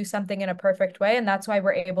don't do something in a perfect way. And that's why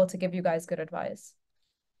we're able to give you guys good advice.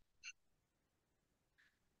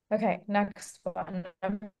 Okay, next one,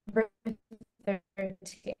 number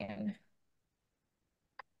 13.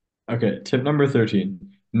 Okay, tip number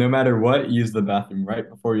 13. No matter what, use the bathroom right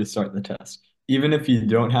before you start the test. Even if you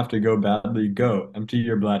don't have to go badly, go. Empty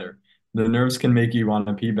your bladder. The nerves can make you want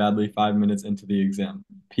to pee badly 5 minutes into the exam.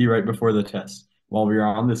 Pee right before the test. While we are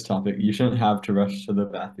on this topic, you shouldn't have to rush to the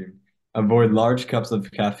bathroom. Avoid large cups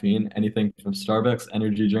of caffeine, anything from Starbucks,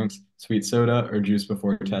 energy drinks, sweet soda, or juice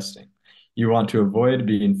before testing. You want to avoid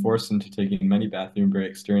being forced into taking many bathroom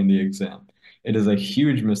breaks during the exam. It is a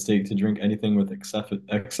huge mistake to drink anything with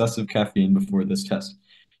excessive caffeine before this test.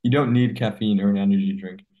 You don't need caffeine or an energy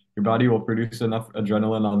drink. Your body will produce enough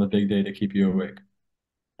adrenaline on the big day to keep you awake.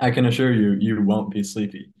 I can assure you, you won't be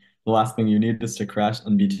sleepy. The last thing you need is to crash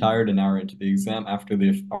and be tired an hour into the exam after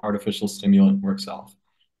the artificial stimulant works off.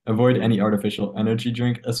 Avoid any artificial energy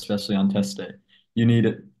drink, especially on test day. You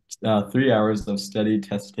need 3 hours of steady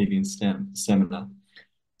test taking stamina.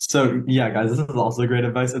 So yeah, guys, this is also great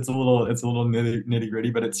advice. It's a little nitty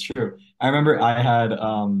gritty, but it's true. I remember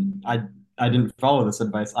I didn't follow this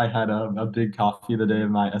advice. I had a big coffee the day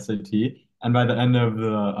of my SAT, and by the end of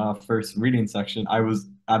the first reading section, I was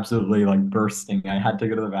absolutely like bursting. I had to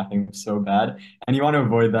go to the bathroom so bad, and you want to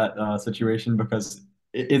avoid that situation because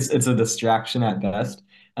it's a distraction at best,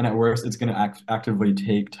 and at worst, it's going to actively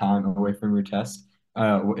take time away from your test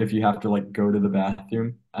if you have to like go to the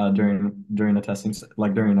bathroom during the testing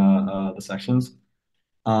like during the sections.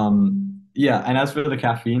 Yeah, and as for the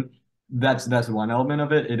caffeine, that's one element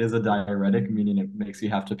of it. It is a diuretic, meaning it makes you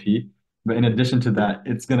have to pee. But in addition to that,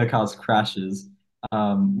 it's going to cause crashes,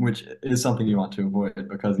 which is something you want to avoid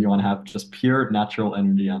because you want to have just pure natural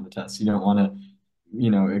energy on the test. You don't want to,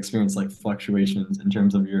 experience like fluctuations in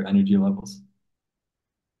terms of your energy levels.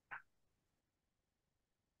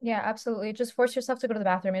 Yeah, absolutely. Just force yourself to go to the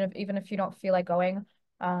bathroom, and even if you don't feel like going,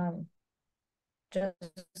 um, just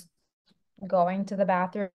going to the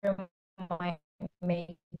bathroom might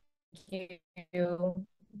make you go.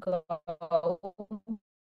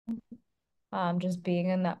 Just being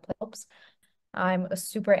in that place helps. I'm a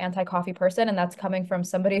super anti-coffee person, and that's coming from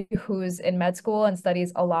somebody who's in med school and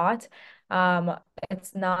studies a lot. Um,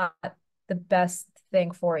 it's not the best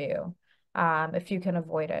thing for you, if you can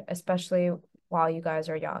avoid it, especially while you guys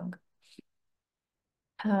are young.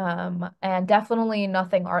 And definitely no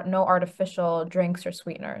artificial drinks or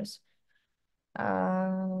sweeteners.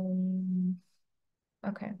 Um,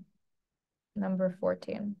 okay, number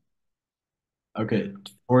 14. Okay,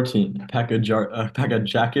 14. Pack a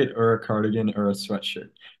jacket or a cardigan or a sweatshirt.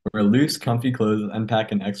 Wear loose, comfy clothes and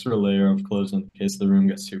pack an extra layer of clothes in case the room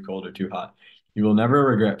gets too cold or too hot. You will never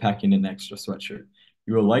regret packing an extra sweatshirt.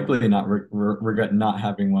 You will likely not regret not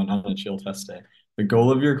having one on a chill test day. The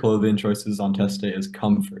goal of your clothing choices on test day is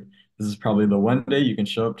comfort. This is probably the one day you can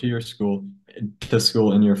show up to school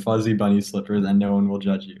in your fuzzy bunny slippers and no one will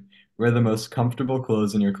judge you. Wear the most comfortable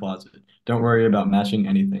clothes in your closet. Don't worry about matching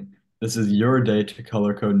anything. This is your day to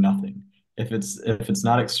color code nothing. If it's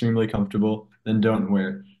not extremely comfortable, then don't wear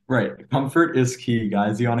it. Right. Comfort is key,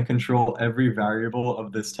 guys. You want to control every variable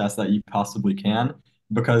of this test that you possibly can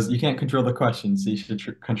because you can't control the questions. So you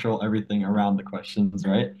should control everything around the questions,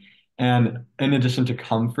 right? And in addition to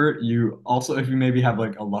comfort, you also, if you maybe have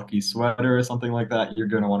like a lucky sweater or something like that, you're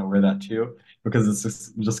going to want to wear that too because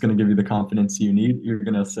it's just going to give you the confidence you need. You're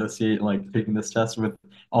going to associate like taking this test with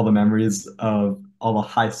all the memories of all the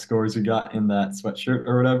high scores you got in that sweatshirt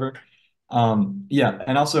or whatever. Yeah,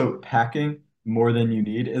 and also packing more than you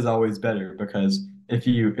need is always better because if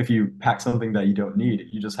you pack something that you don't need,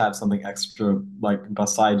 you just have something extra like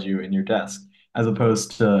beside you in your desk, as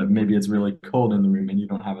opposed to maybe it's really cold in the room and you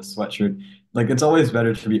don't have a sweatshirt. Like it's always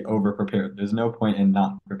better to be over prepared. There's no point in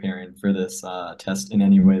not preparing for this test in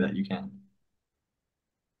any way that you can.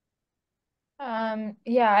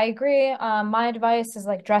 Yeah, I agree. My advice is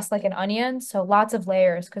like dress like an onion, so lots of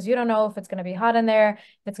layers because you don't know if it's going to be hot in there,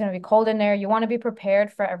 if it's going to be cold in there. You want to be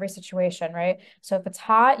prepared for every situation, right? So if it's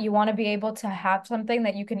hot, you want to be able to have something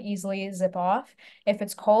that you can easily zip off. If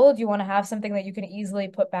it's cold, you want to have something that you can easily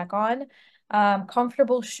put back on.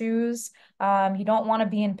 Comfortable shoes. You don't want to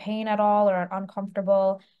be in pain at all or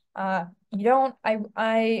uncomfortable. You don't,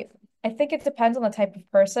 I think it depends on the type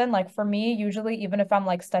of person. Like for me, usually, even if I'm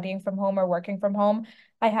like studying from home or working from home,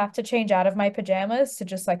 I have to change out of my pajamas to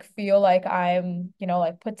just like feel like I'm,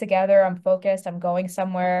 like put together, I'm focused, I'm going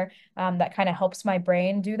somewhere. That kind of helps my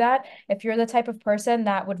brain do that. If you're the type of person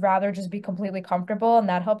that would rather just be completely comfortable and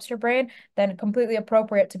that helps your brain, then completely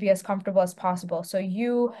appropriate to be as comfortable as possible. So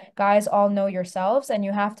you guys all know yourselves and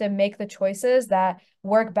you have to make the choices that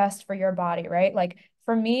work best for your body, right? Like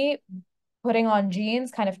for me, putting on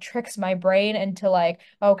jeans kind of tricks my brain into like,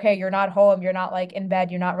 okay, you're not home, you're not like in bed,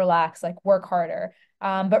 you're not relaxed, like work harder.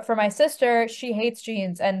 But for my sister, she hates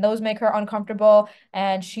jeans and those make her uncomfortable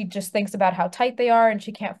and she just thinks about how tight they are and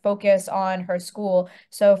she can't focus on her school.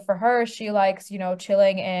 So for her, she likes,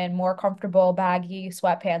 chilling in more comfortable baggy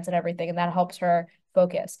sweatpants and everything, and that helps her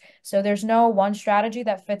focus. So there's no one strategy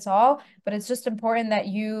that fits all, but it's just important that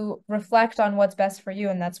you reflect on what's best for you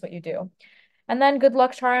and that's what you do. And then good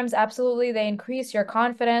luck charms, absolutely, they increase your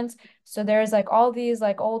confidence. So there's like all these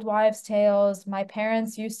like old wives' tales. My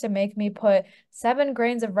parents used to make me put 7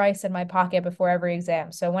 grains of rice in my pocket before every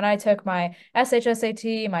exam. So when I took my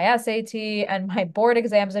SHSAT, my SAT, and my board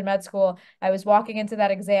exams in med school, I was walking into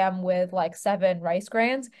that exam with like 7 rice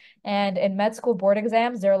grains. And in med school board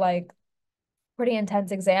exams, they're like pretty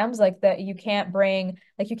intense exams like that you can't bring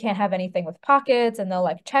like you can't have anything with pockets and they'll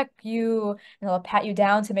like check you and they'll pat you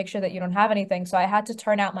down to make sure that you don't have anything. So I had to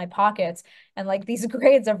turn out my pockets and like these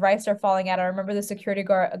grades of rice are falling out. I remember the security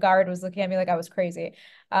guard was looking at me like I was crazy.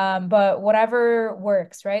 But whatever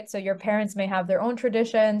works, right? So your parents may have their own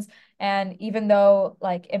traditions, and even though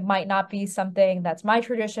like it might not be something that's my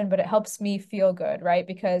tradition, but it helps me feel good, right?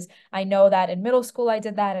 Because I know that in middle school I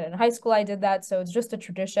did that and in high school I did that. So it's just a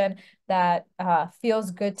tradition that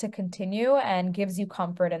feels good to continue and gives you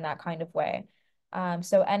comfort in that kind of way.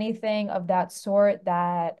 So anything of that sort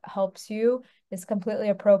that helps you is completely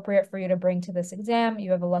appropriate for you to bring to this exam.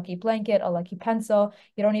 You have a lucky blanket, a lucky pencil.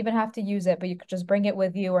 You don't even have to use it, but you could just bring it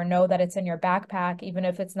with you or know that it's in your backpack, even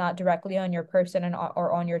if it's not directly on your person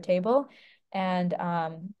or on your table. And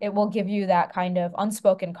it will give you that kind of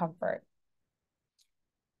unspoken comfort.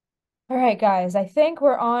 All right, guys, I think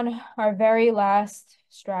we're on our very last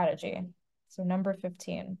strategy. So number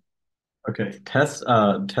 15. Okay,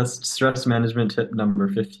 test stress management tip number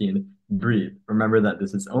 15. Breathe. Remember that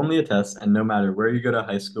this is only a test, and no matter where you go to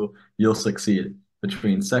high school, you'll succeed.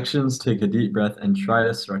 Between sections, take a deep breath and try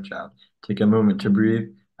to stretch out. Take a moment to breathe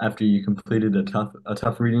after you completed a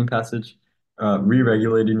tough reading passage.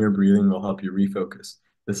 Re-regulating your breathing will help you refocus.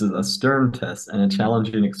 This is a stern test and a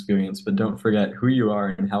challenging experience, but don't forget who you are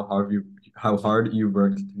and how hard you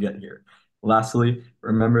worked to get here. Lastly,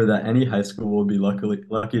 remember that any high school will be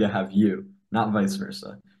lucky to have you, not vice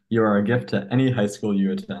versa. You are a gift to any high school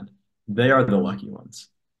you attend. They are the lucky ones.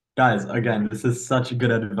 Guys, again, this is such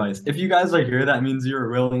good advice. If you guys are here, that means you're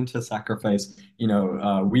willing to sacrifice,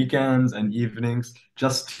 weekends and evenings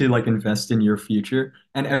just to like invest in your future.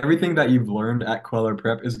 And everything that you've learned at Queller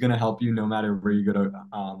Prep is going to help you no matter where you go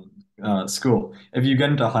to school. If you get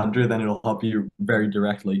into Hunter, then it'll help you very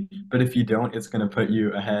directly. But if you don't, it's going to put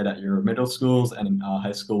you ahead at your middle schools and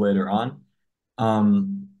high school later on.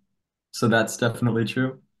 Um, so that's definitely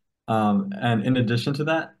true. And in addition to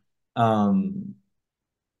that, um,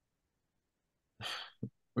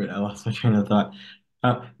 wait, I lost my train of thought.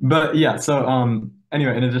 But yeah, so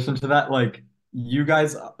anyway, in addition to that, like you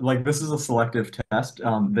guys, like this is a selective test.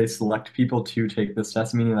 They select people to take this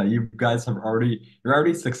test, meaning that you guys you're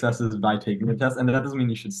already successes by taking the test, and that doesn't mean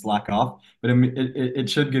you should slack off, but it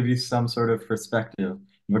should give you some sort of perspective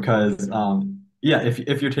because yeah,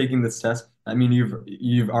 if you're taking this test, I mean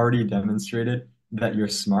you've already demonstrated that you're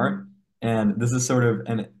smart, and this is sort of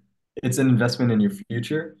it's an investment in your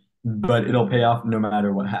future, but it'll pay off no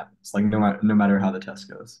matter what happens, like no matter how the test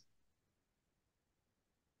goes.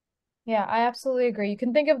 Yeah, I absolutely agree. You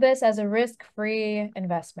can think of this as a risk-free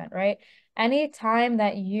investment, right? Any time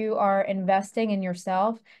that you are investing in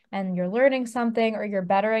yourself and you're learning something or you're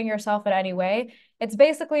bettering yourself in any way, it's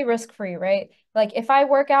basically risk-free, right? Like if I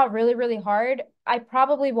work out really, really hard, I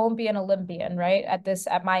probably won't be an Olympian, right?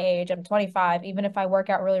 At my age, I'm 25. Even if I work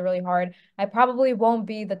out really, really hard, I probably won't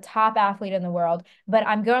be the top athlete in the world, but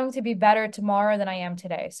I'm going to be better tomorrow than I am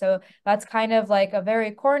today. So that's kind of like a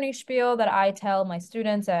very corny spiel that I tell my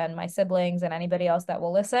students and my siblings and anybody else that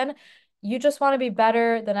will listen. You just want to be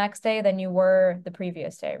better the next day than you were the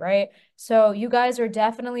previous day, right? So you guys are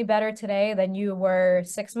definitely better today than you were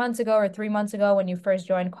 6 months ago or 3 months ago when you first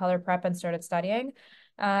joined Kweller Prep and started studying.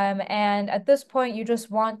 And at this point, you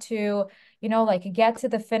just want to, like get to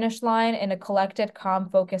the finish line in a collected,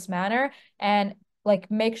 calm, focused manner and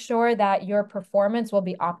like make sure that your performance will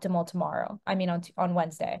be optimal tomorrow. I mean on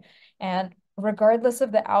Wednesday. And regardless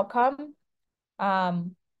of the outcome,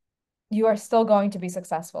 um you are still going to be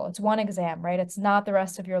successful. It's one exam, right? It's not the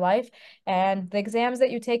rest of your life. And the exams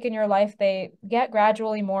that you take in your life, they get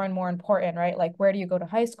gradually more and more important, right? Like, where do you go to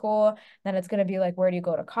high school? Then it's going to be like, where do you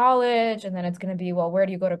go to college? And then it's going to be, well, where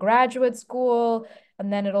do you go to graduate school?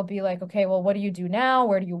 And then it'll be like, okay, well, what do you do now?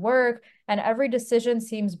 Where do you work? And every decision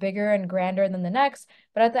seems bigger and grander than the next.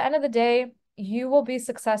 But at the end of the day, you will be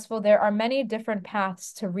successful. There are many different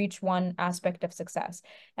paths to reach one aspect of success.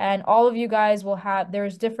 And all of you guys will have,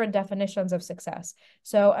 there's different definitions of success.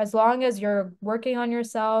 So as long as you're working on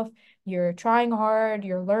yourself, you're trying hard,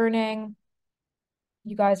 you're learning,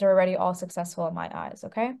 you guys are already all successful in my eyes,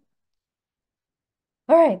 okay?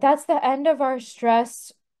 All right, that's the end of our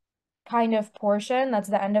stress kind of portion. That's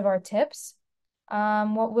the end of our tips.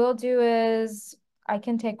 What we'll do is I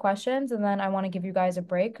can take questions and then I want to give you guys a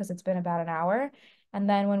break because it's been about an hour. And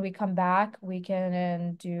then when we come back, we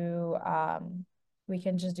can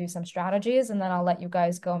just do some strategies and then I'll let you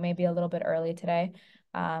guys go maybe a little bit early today,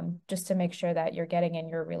 just to make sure that you're getting in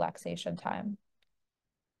your relaxation time.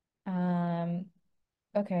 Um,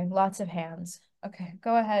 okay, lots of hands. Okay,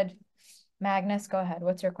 go ahead. Magnus, go ahead.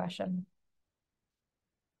 What's your question?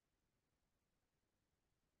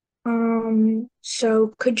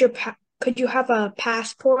 So could you have a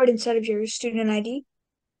passport instead of your student ID?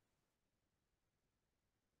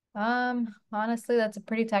 Honestly, that's a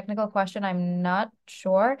pretty technical question. I'm not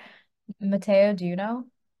sure. Mateo, do you know?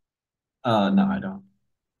 No, I don't.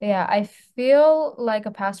 Yeah, I feel like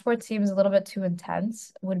a passport seems a little bit too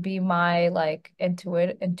intense, would be my like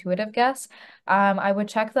intuitive guess. I would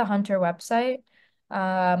check the Hunter website.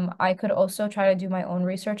 I could also try to do my own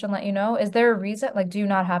research and let you know. Is there a reason? Like, do you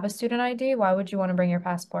not have a student ID? Why would you want to bring your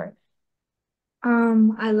passport?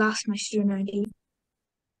 I lost my student ID.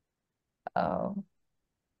 Oh.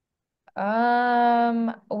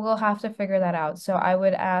 We'll have to figure that out. So I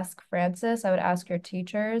would ask Francis, I would ask your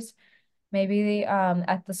teachers. Maybe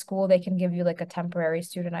at the school they can give you like a temporary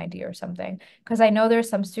student ID or something. Because I know there's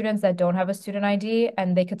some students that don't have a student ID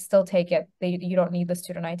and they could still take it. You don't need the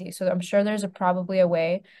student ID. So I'm sure there's probably a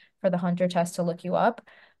way for the Hunter test to look you up.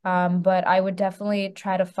 But I would definitely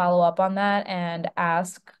try to follow up on that and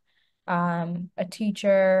ask a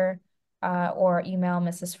teacher or email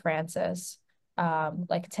Mrs. Francis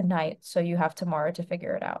like tonight. So you have tomorrow to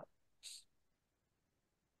figure it out.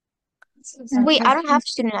 Wait, I don't have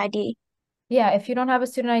student ID. Yeah, if you don't have a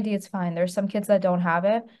student ID, it's fine. There's some kids that don't have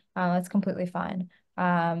it. That's completely fine.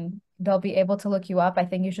 They'll be able to look you up. I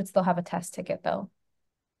think you should still have a test ticket though.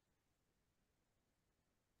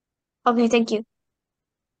 Okay, thank you.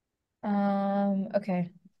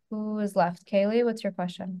 Okay. Who is left? Kaylee, what's your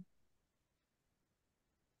question?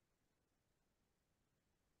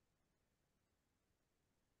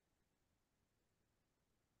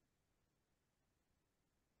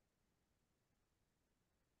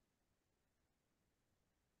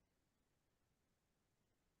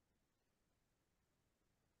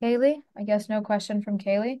 Kaylee? I guess no question from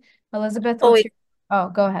Kaylee. Elizabeth, Oh what's wait, your— Oh,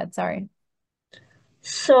 go ahead. Sorry.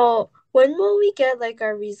 so when will we get like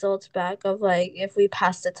our results back of like if we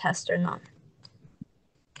passed the test or not?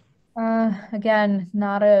 Again,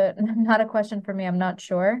 not a not a question for me. I'm not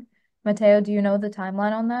sure. Mateo, do you know the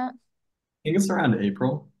timeline on that? I think it's around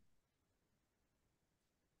April.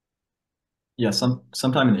 Yeah,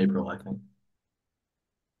 sometime in April, I think.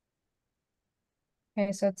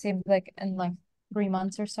 Okay, so it seems like in like 3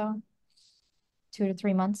 months or so, 2 to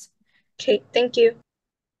 3 months. Okay, thank you.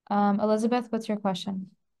 Elizabeth, what's your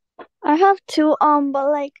question? I have two, but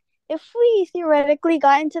like if we theoretically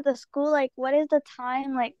got into the school, like what is the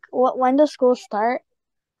time? Like when does school start?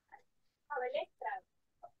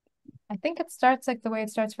 I think it starts like the way it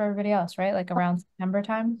starts for everybody else, right? Like around September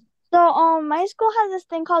time. So my school has this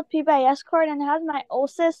thing called PBIS card and it has my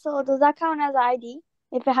OSIS, so does that count as ID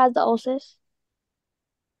if it has the OSIS?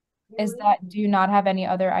 Do you not have any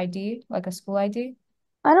other ID, like a school ID?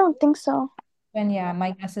 I don't think so. Then yeah,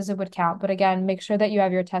 my guess is it would count. But again, make sure that you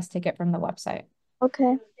have your test ticket from the website.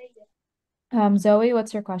 Okay. Zoe,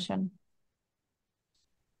 what's your question?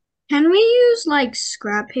 Can we use like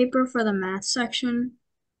scrap paper for the math section?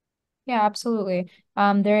 Yeah, absolutely.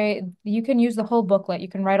 There you can use the whole booklet. You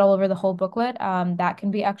can write all over the whole booklet. That can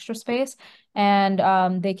be extra space,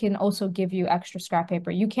 and they can also give you extra scrap paper.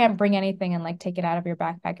 You can't bring anything and like take it out of your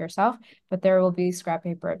backpack yourself, but there will be scrap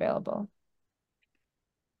paper available.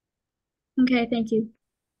 Okay, thank you.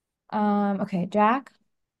 Okay, Jack.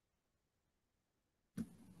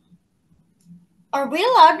 Are we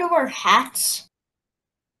allowed to wear hats?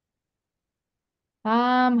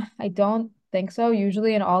 I don't think so.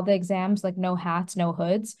 Usually in all the exams, like no hats, no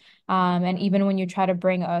hoods. And even when you try to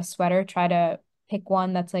bring a sweater, try to pick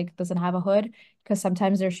one that's like doesn't have a hood because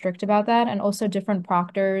sometimes they're strict about that. And also different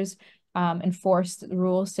proctors enforce the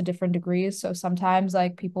rules to different degrees. So sometimes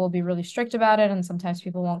like people will be really strict about it and sometimes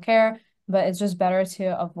people won't care, but it's just better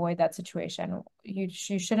to avoid that situation. You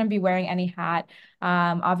shouldn't be wearing any hat.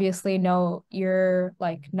 Obviously no ear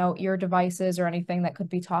devices or anything that could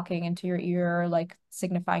be talking into your ear, like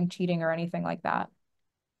signifying cheating or anything like that.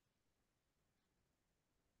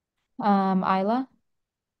 Isla?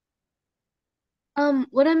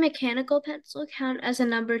 Would a mechanical pencil count as a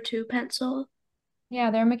number two pencil? Yeah,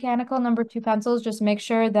 they're mechanical number two pencils. Just make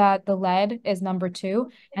sure that the lead is number two.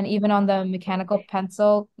 And even on the mechanical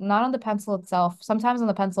pencil, not on the pencil itself. Sometimes on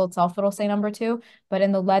the pencil itself, it'll say number two, but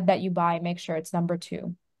in the lead that you buy, make sure it's number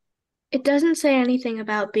two. It doesn't say anything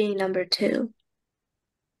about being number two.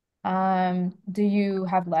 Do you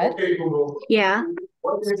have lead? Yeah.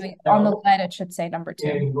 So on the lead, it should say number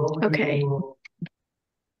two. Okay.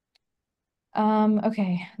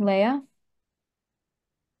 Okay, Leia.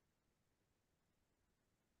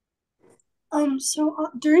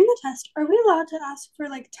 During the test, are we allowed to ask for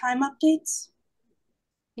like time updates?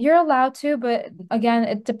 You're allowed to, but again,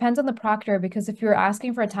 it depends on the proctor because if you're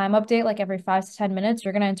asking for a time update like every 5 to 10 minutes,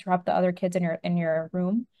 you're gonna interrupt the other kids in your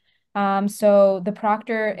room. So the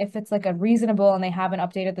proctor, if it's like a reasonable and they haven't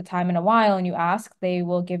updated the time in a while and you ask, they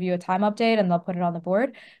will give you a time update and they'll put it on the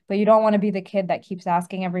board. But you don't want to be the kid that keeps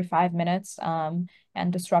asking every 5 minutes and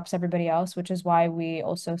disrupts everybody else, which is why we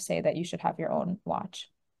also say that you should have your own watch.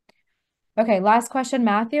 Okay, last question,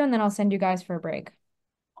 Matthew, and then I'll send you guys for a break.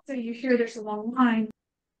 So you hear there's a long line.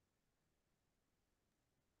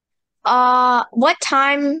 What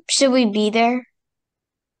time should we be there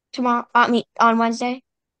tomorrow? On Wednesday?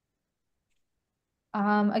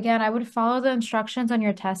 Again, I would follow the instructions on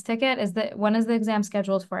your test ticket. When is the exam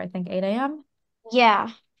scheduled for? I think 8 a.m. Yeah,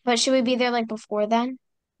 but should we be there like before then?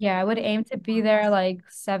 Yeah, I would aim to be there like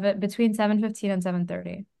between 7:15 and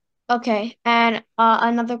 7:30. Okay, and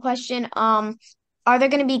another question, are there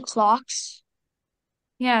gonna be clocks?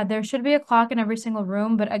 Yeah, there should be a clock in every single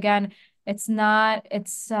room, but again, it's not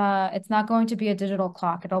going to be a digital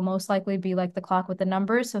clock. It'll most likely be like the clock with the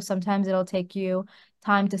numbers. So sometimes it'll take you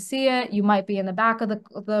time to see it. You might be in the back of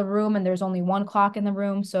the room and there's only one clock in the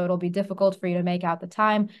room, so it'll be difficult for you to make out the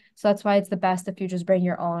time. So that's why it's the best if you just bring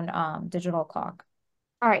your own digital clock.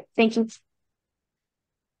 All right, thank you.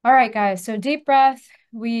 All right, guys. So deep breath.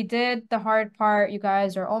 We did the hard part. You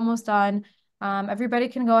guys are almost done. Everybody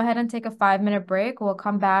can go ahead and take a 5 minute break. We'll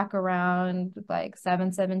come back around like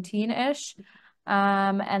 7:17-ish.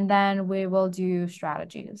 And then we will do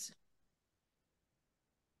strategies.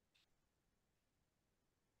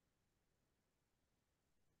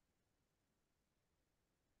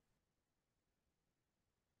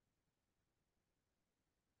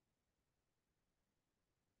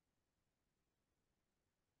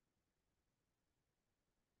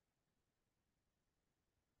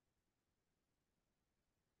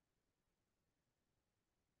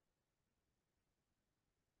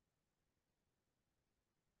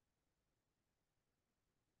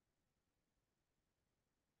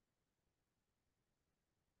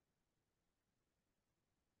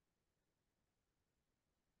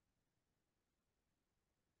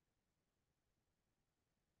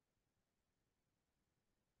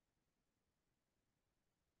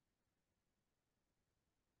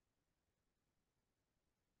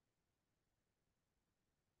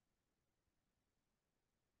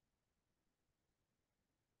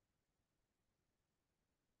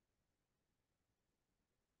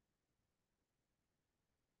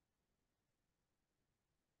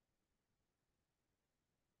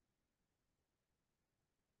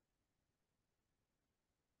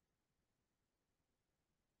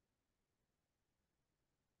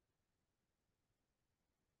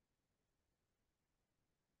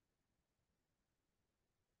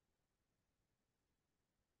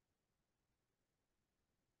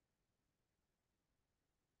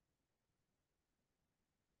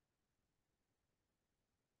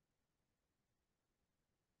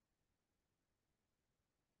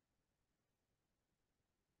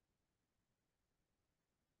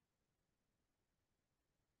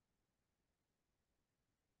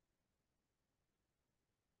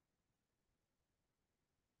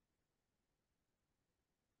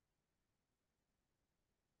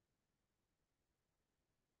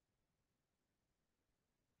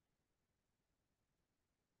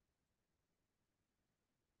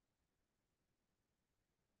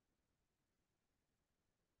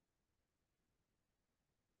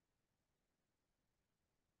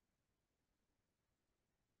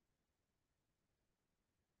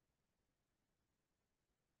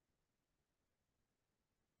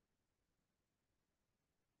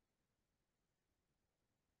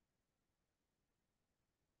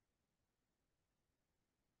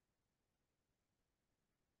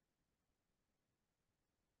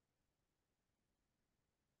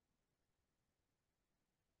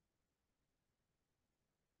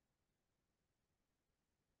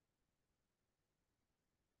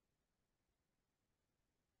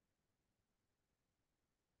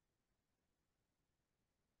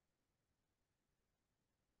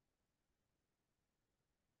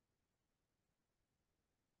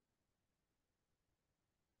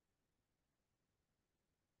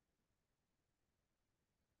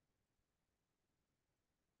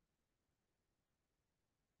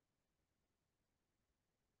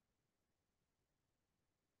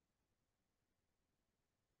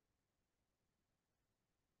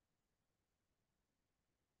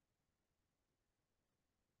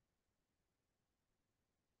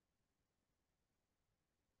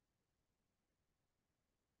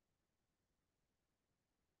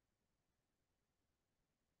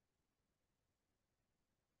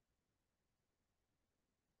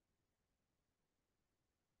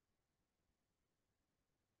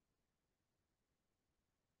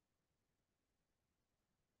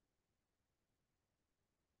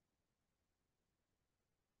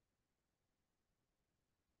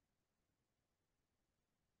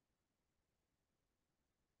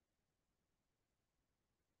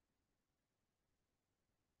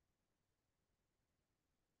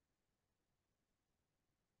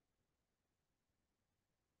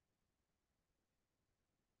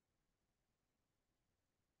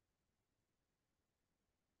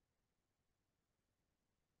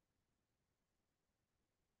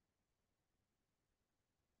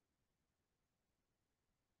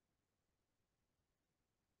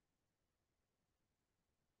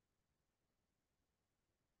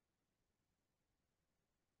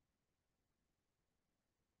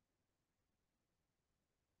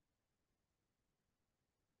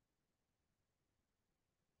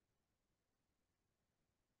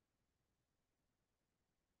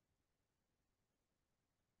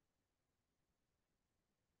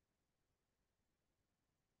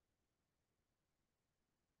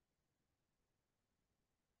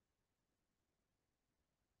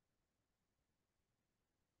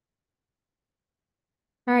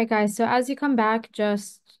 All right, guys. So as you come back,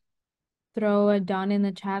 just throw a done in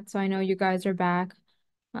the chat so I know you guys are back.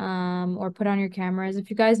 Or put on your cameras. If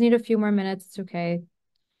you guys need a few more minutes, it's okay.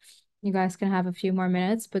 You guys can have a few more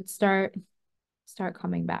minutes, but start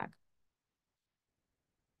coming back.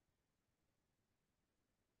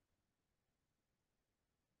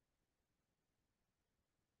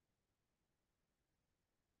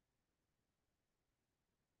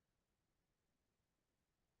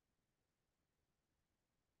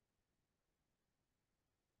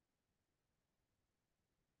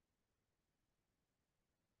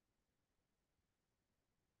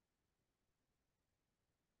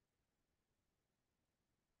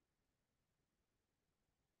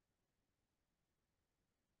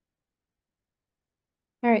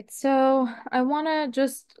 All right, so I want to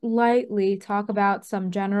just lightly talk about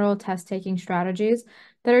some general test taking strategies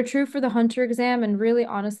that are true for the Hunter exam and really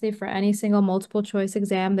honestly for any single multiple choice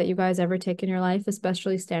exam that you guys ever take in your life,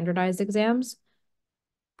 especially standardized exams.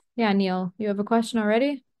 Yeah, Neil, you have a question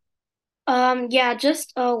already? Yeah,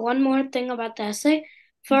 just one more thing about the essay.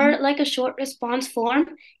 For like a short response form,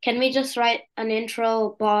 can we just write an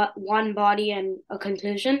intro, one body, and a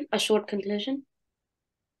conclusion, a short conclusion?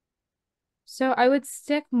 So I would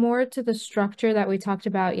stick more to the structure that we talked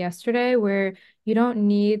about yesterday, where you don't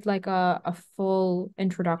need like a full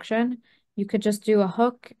introduction. You could just do a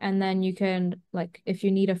hook and then you can like if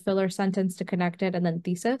you need a filler sentence to connect it and then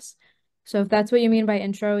thesis. So if that's what you mean by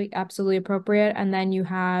intro, absolutely appropriate. And then you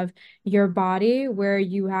have your body where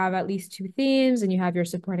you have at least two themes and you have your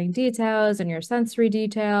supporting details and your sensory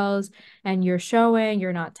details and you're showing,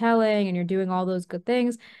 you're not telling, and you're doing all those good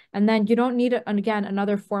things. And then you don't need, again,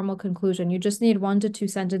 another formal conclusion. You just need 1 to 2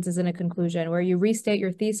 sentences in a conclusion where you restate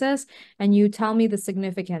your thesis and you tell me the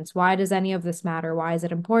significance. Why does any of this matter? Why is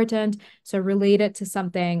it important? So relate it to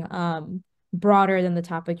something broader than the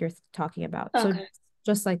topic you're talking about. So Okay.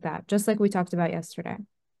 just like that, just like we talked about yesterday.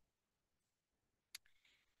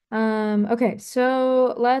 Okay,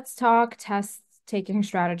 so let's talk test taking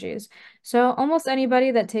strategies. So almost anybody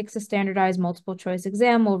that takes a standardized multiple choice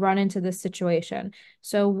exam will run into this situation.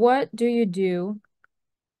 So what do you do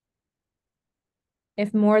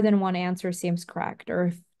if more than one answer seems correct, or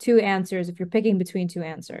if two answers, if you're picking between two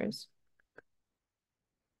answers?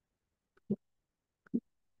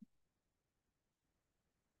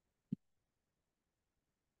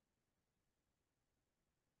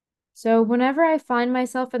 So whenever I find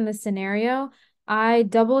myself in this scenario, I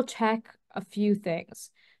double check a few things.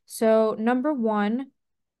 So number one,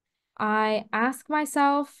 I ask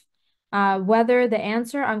myself whether the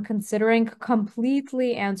answer I'm considering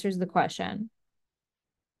completely answers the question.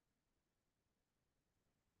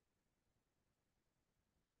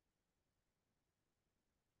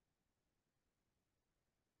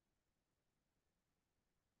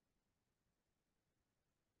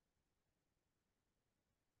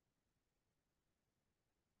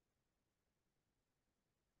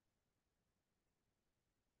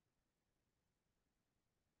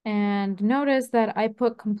 And notice that I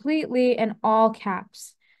put completely in all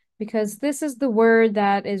caps because this is the word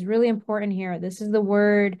that is really important here. This is the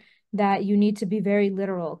word that you need to be very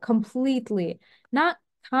literal, completely, not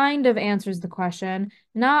kind of answers the question,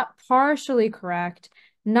 not partially correct,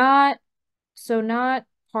 not not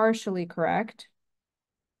partially correct,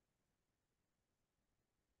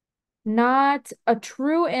 not a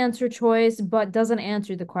true answer choice, but doesn't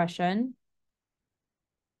answer the question.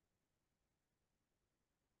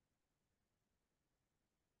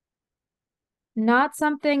 Not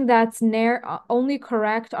something that's only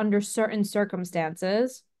correct under certain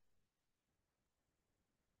circumstances.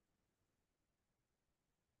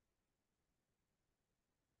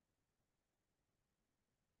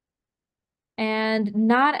 And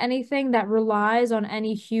not anything that relies on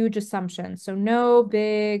any huge assumptions. So no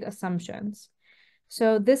big assumptions.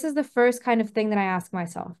 So this is the first kind of thing that I ask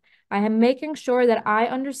myself. I am making sure that I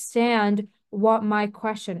understand what my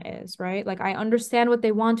question is, right? Like I understand what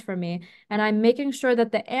they want from me, and I'm making sure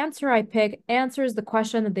that the answer I pick answers the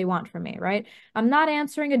question that they want from me, right? I'm not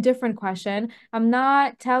answering a different question. I'm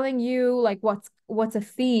not telling you like what's a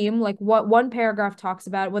theme, like what one paragraph talks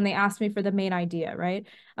about when they ask me for the main idea, right?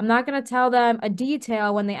 I'm not going to tell them a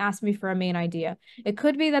detail when they ask me for a main idea. It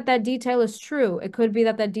could be that that detail is true. It could be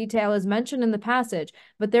that that detail is mentioned in the passage,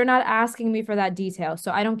 but they're not asking me for that detail.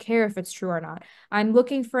 So I don't care if it's true or not. I'm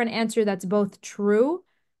looking for an answer that's both true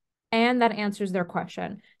and that answers their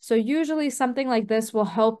question. So usually something like this will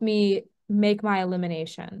help me make my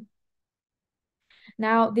elimination.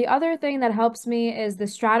 Now, the other thing that helps me is the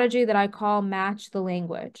strategy that I call match the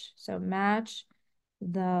language. So match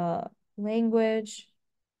the language.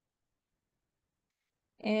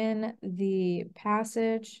 in the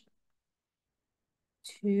passage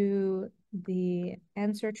to the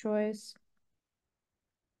answer choice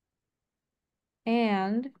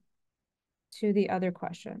and to the other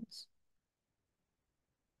questions.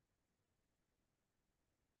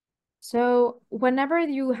 So whenever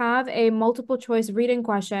you have a multiple choice reading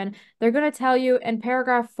question, they're going to tell you in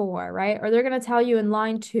paragraph 4, right? Or they're going to tell you in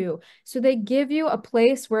line 2. So they give you a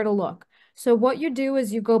place where to look. So what you do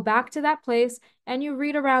is you go back to that place and you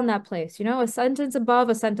read around that place, you know, a sentence above,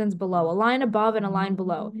 a sentence below, a line above and a line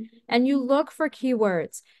below. And you look for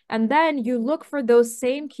keywords. And then you look for those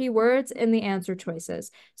same keywords in the answer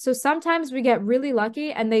choices. So sometimes we get really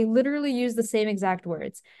lucky and they literally use the same exact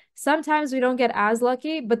words. Sometimes we don't get as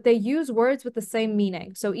lucky, but they use words with the same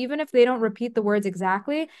meaning. So even if they don't repeat the words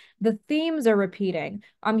exactly, the themes are repeating.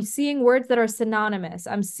 I'm seeing words that are synonymous.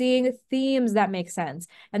 I'm seeing themes that make sense.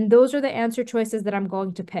 And those are the answer choices that I'm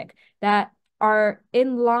going to pick that are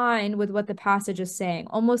in line with what the passage is saying,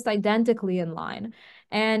 almost identically in line.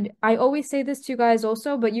 And I always say this to you guys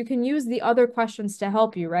also, but you can use the other questions to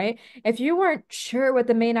help you, right? If you weren't sure what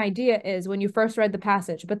the main idea is when you first read the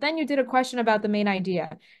passage, but then you did a question about the main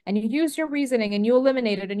idea and you used your reasoning and you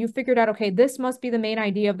eliminated and you figured out, okay, this must be the main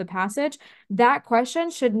idea of the passage, that question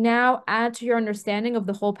should now add to your understanding of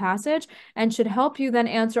the whole passage and should help you then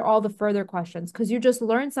answer all the further questions because you just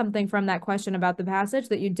learned something from that question about the passage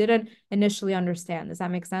that you didn't initially understand. Does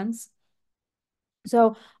that make sense?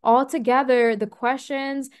 So altogether, the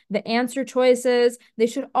questions, the answer choices, they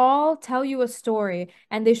should all tell you a story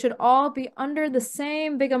and they should all be under the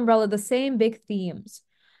same big umbrella, the same big themes.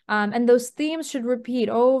 And those themes should repeat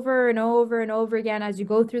over and over and over again as you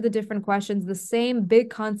go through the different questions. The same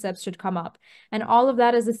big concepts should come up. And all of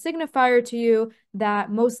that is a signifier to you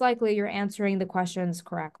that most likely you're answering the questions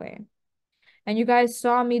correctly. And you guys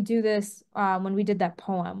saw me do this when we did that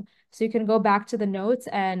poem. So you can go back to the notes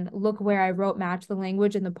and look where I wrote match the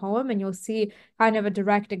language in the poem, and you'll see kind of a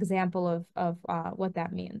direct example of what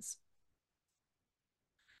that means.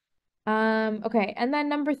 Okay, and then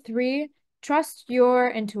number 3, trust your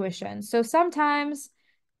intuition. So sometimes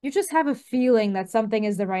you just have a feeling that something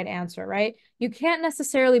is the right answer, right? You can't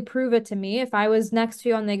necessarily prove it to me. If I was next to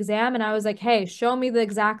you on the exam and I was like, hey, show me the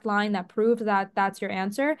exact line that proved that that's your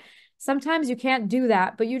answer. Sometimes you can't do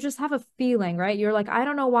that, but you just have a feeling, right? You're like, I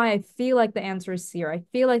don't know why I feel like the answer is C or I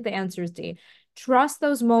feel like the answer is D. Trust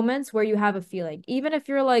those moments where you have a feeling. Even if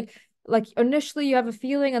you're like initially you have a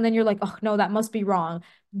feeling and then you're like, oh no, that must be wrong.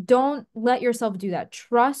 Don't let yourself do that.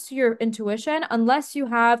 Trust your intuition unless you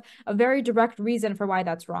have a very direct reason for why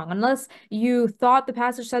that's wrong. Unless you thought the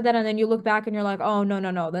passage said that and then you look back and you're like, oh, no, no,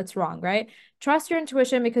 no, that's wrong, right? Trust your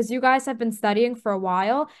intuition because you guys have been studying for a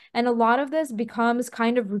while and a lot of this becomes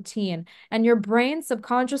kind of routine and your brain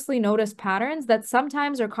subconsciously notice patterns that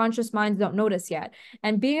sometimes our conscious minds don't notice yet.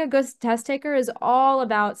 And being a good test taker is all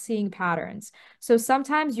about seeing patterns. So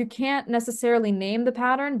sometimes you can't necessarily name the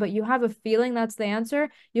pattern, but you have a feeling that's the answer.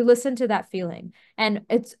 You listen to that feeling. And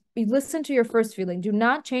you listen to your first feeling. Do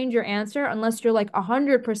not change your answer unless you're like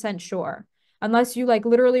 100% sure. Unless you like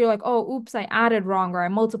literally you're like, oh, oops, I added wrong or I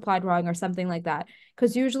multiplied wrong or something like that.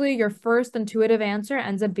 Because usually your first intuitive answer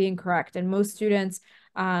ends up being correct. And most students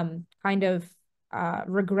kind of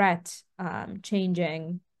regret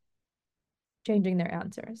changing their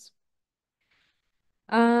answers.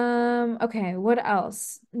 Okay, what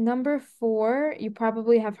else? Number 4, you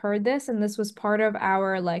probably have heard this, and this was part of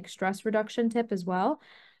our like stress reduction tip as well.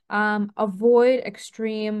 Avoid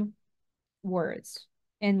extreme words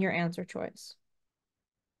in your answer choice.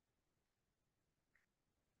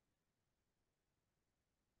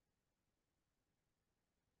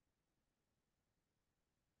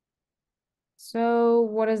 So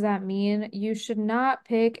what does that mean? You should not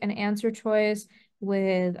pick an answer choice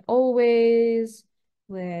with always,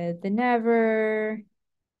 with the never,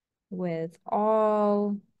 with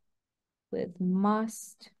all, with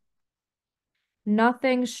must.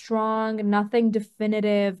 Nothing strong, nothing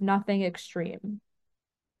definitive, nothing extreme.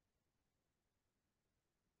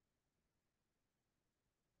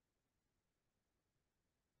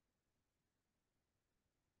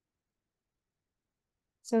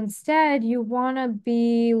 So instead, you want to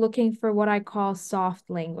be looking for what I call soft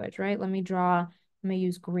language, right? Let me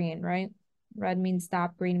use green, right? Red means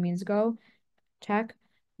stop, green means go. Check.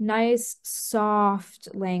 Nice, soft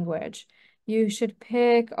language. You should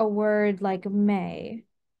pick a word like may.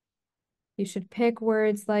 You should pick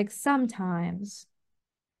words like sometimes,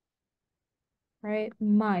 right?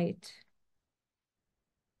 Might,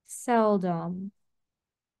 seldom,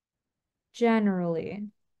 generally,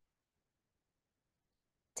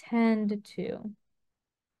 tend to,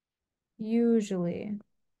 usually.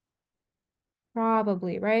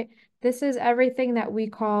 Probably, right? This is everything that we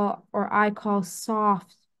call, or I call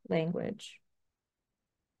soft language.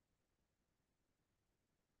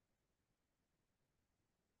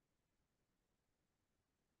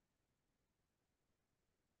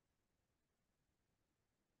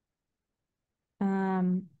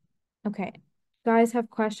 Okay. Guys have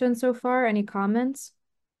questions so far? Any comments?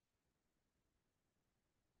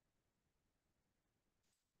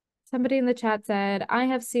 Somebody in the chat said, I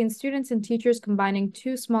have seen students and teachers combining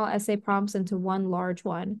two small essay prompts into one large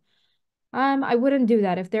one. I wouldn't do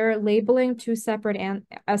that. If they're labeling two separate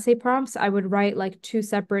essay prompts, I would write like two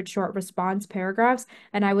separate short response paragraphs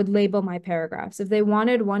and I would label my paragraphs. If they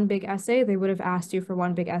wanted one big essay, they would have asked you for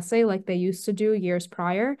one big essay like they used to do years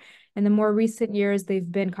prior. In the more recent years, they've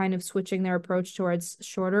been kind of switching their approach towards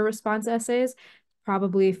shorter response essays,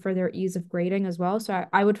 probably for their ease of grading as well. So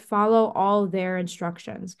I would follow all their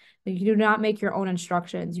instructions. You do not make your own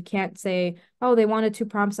instructions. You can't say, oh, they wanted two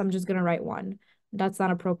prompts, I'm just going to write one. That's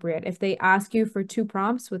not appropriate. If they ask you for two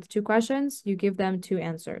prompts with two questions, you give them two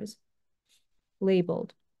answers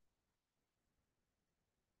labeled.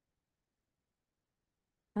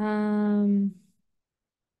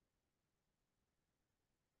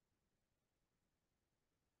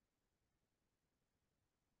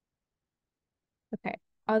 Okay.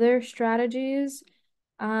 Other strategies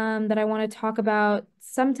that I want to talk about.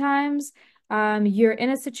 Sometimes you're in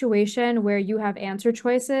a situation where you have answer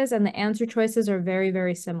choices and the answer choices are very,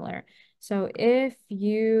 very similar. So if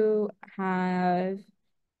you have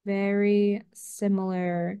very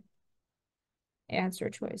similar answer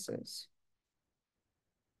choices.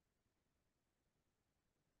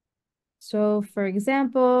 So for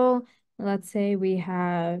example, let's say we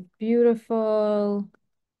have beautiful,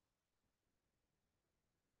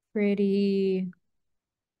 pretty,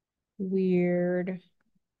 weird,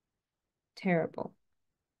 terrible.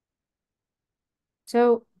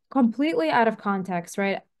 So completely out of context,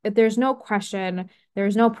 right? If there's no question,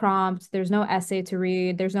 there's no prompt, there's no essay to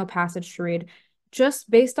read, there's no passage to read. Just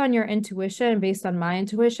based on your intuition, based on my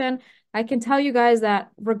intuition, I can tell you guys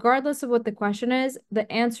that regardless of what the question is,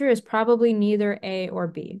 the answer is probably neither A or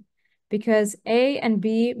B because A and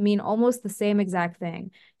B mean almost the same exact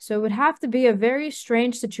thing. So it would have to be a very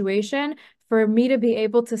strange situation for me to be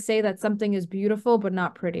able to say that something is beautiful but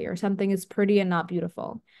not pretty, or something is pretty and not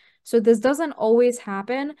beautiful. So this doesn't always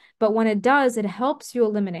happen, but when it does, it helps you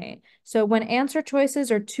eliminate. So when answer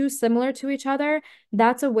choices are too similar to each other,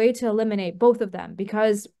 that's a way to eliminate both of them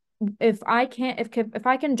because if I can't if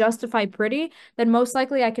I can justify pretty, then most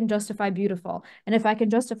likely I can justify beautiful. And if I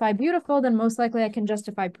can justify beautiful, then most likely I can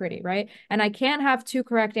justify pretty, right? And I can't have two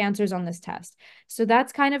correct answers on this test. So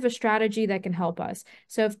that's kind of a strategy that can help us.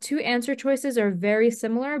 So if two answer choices are very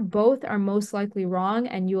similar, both are most likely wrong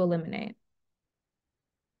and you eliminate.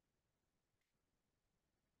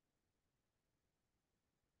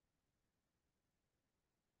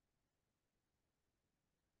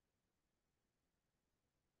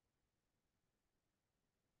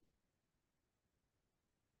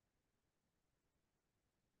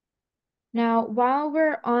 Now, while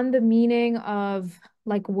we're on the meaning of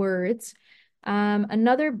like words,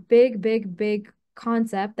 another big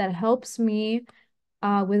concept that helps me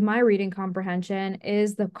with my reading comprehension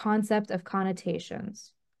is the concept of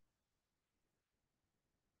connotations.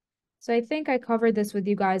 So I think I covered this with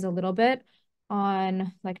you guys a little bit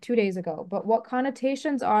on like 2 days ago, but what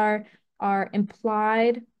connotations are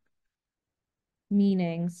implied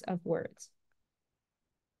meanings of words.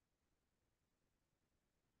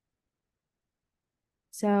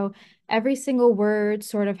 So every single word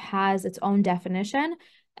sort of has its own definition,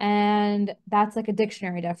 and that's like a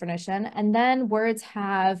dictionary definition. And then words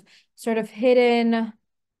have sort of hidden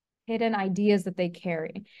ideas that they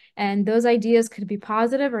carry. And those ideas could be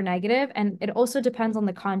positive or negative, and it also depends on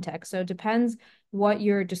the context. So it depends what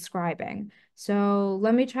you're describing. So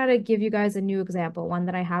let me try to give you guys a new example, one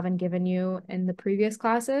that I haven't given you in the previous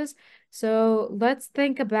classes. So let's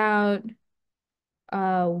think about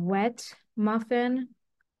a wet muffin,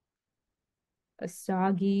 a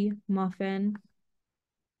soggy muffin,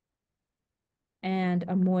 and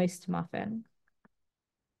a moist muffin.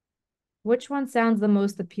 Which one sounds the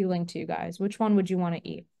most appealing to you guys? Which one would you want to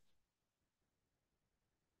eat?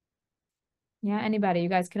 Yeah, anybody. You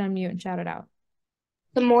guys can unmute and shout it out.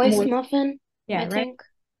 The moist muffin, Yeah, I right? think.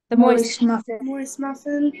 The moist muffin. Moist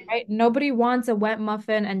muffin. right? Nobody wants a wet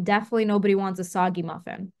muffin and definitely nobody wants a soggy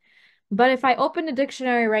muffin. But if I open a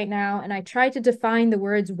dictionary right now and I try to define the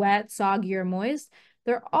words wet, soggy, or moist,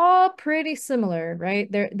 they're all pretty similar,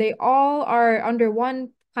 right? They all are under one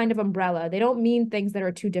kind of umbrella. They don't mean things that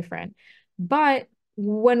are too different. But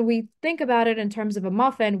when we think about it in terms of a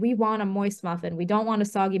muffin, we want a moist muffin. We don't want a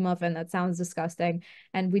soggy muffin. That sounds disgusting.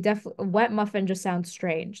 And we definitely, a wet muffin just sounds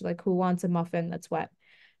strange. Like, who wants a muffin that's wet?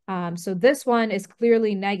 So this one is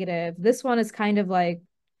clearly negative. This one is kind of like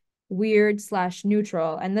weird slash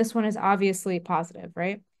neutral, and this one is obviously positive,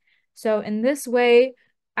 right? So in this way,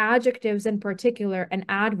 adjectives in particular and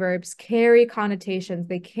adverbs carry connotations,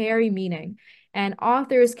 they carry meaning. And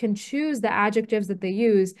authors can choose the adjectives that they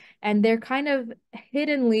use, and they're kind of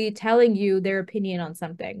hiddenly telling you their opinion on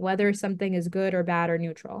something, whether something is good or bad or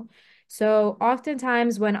neutral. So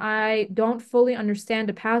oftentimes when I don't fully understand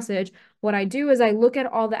a passage, what I do is I look at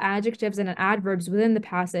all the adjectives and adverbs within the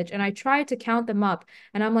passage and I try to count them up.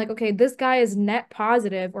 And I'm like, okay, this guy is net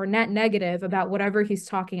positive or net negative about whatever he's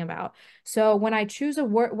talking about. So when I choose a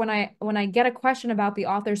word, when I get a question about the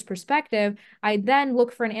author's perspective, I then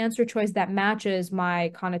look for an answer choice that matches my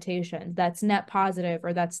connotation. That's net positive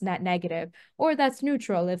or that's net negative, or that's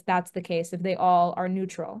neutral if that's the case, if they all are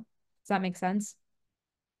neutral. Does that make sense?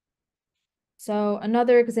 So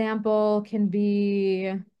another example can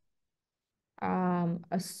be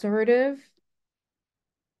assertive.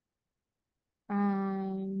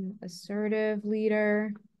 Assertive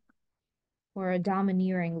leader or a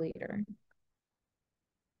domineering leader.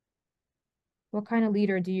 What kind of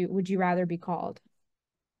leader would you rather be called?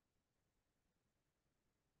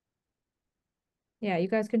 Yeah, you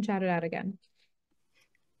guys can chat it out again.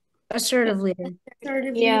 Assertive leader.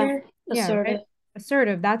 Assertive Yeah, leader. Yeah, assertive. right?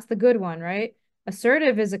 Assertive, that's the good one, right?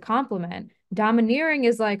 Assertive is a compliment. Domineering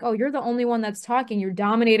is like, oh, you're the only one that's talking. You're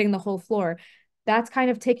dominating the whole floor. That's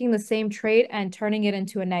kind of taking the same trait and turning it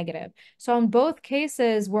into a negative. So in both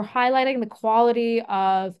cases, we're highlighting the quality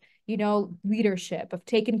of, leadership, of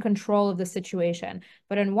taking control of the situation.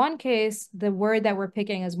 But in one case, the word that we're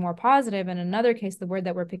picking is more positive, and in another case, the word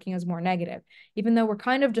that we're picking is more negative, even though we're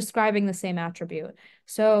kind of describing the same attribute.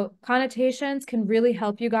 So connotations can really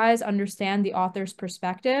help you guys understand the author's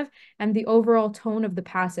perspective and the overall tone of the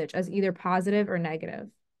passage as either positive or negative.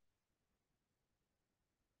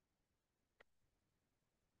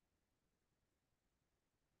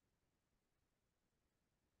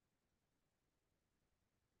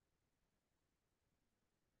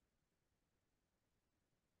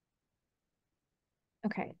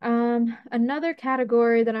 Okay, another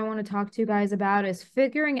category that I want to talk to you guys about is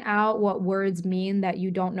figuring out what words mean that you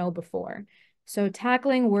don't know before. So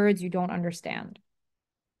tackling words you don't understand.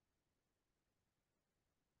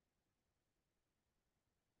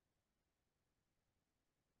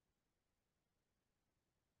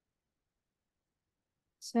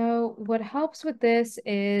 So what helps with this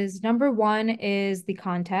is number one is the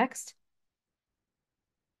context.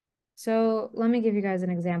 So let me give you guys an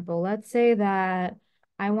example. Let's say that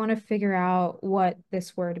I want to figure out what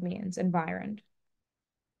this word means, environed.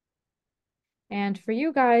 And for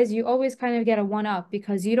you guys, you always kind of get a one up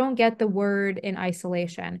because you don't get the word in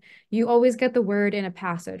isolation. You always get the word in a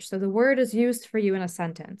passage. So the word is used for you in a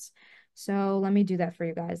sentence. So let me do that for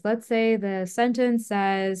you guys. Let's say the sentence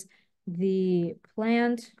says the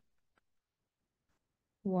plant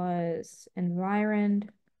was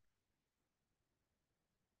environed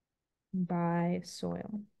by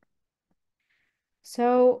soil.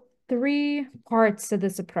 So three parts to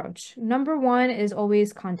this approach. Number one is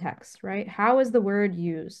always context, right? How is the word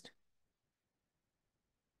used?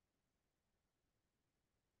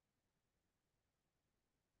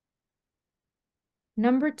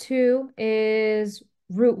 Number two is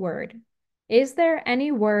root word. Is there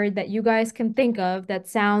any word that you guys can think of that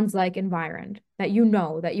sounds like environed, that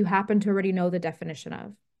that you happen to already know the definition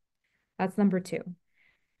of? That's number two.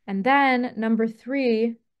 And then number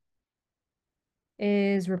three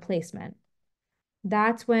is replacement.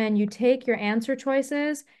 That's when you take your answer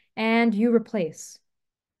choices and you replace.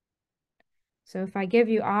 So if I give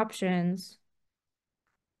you options,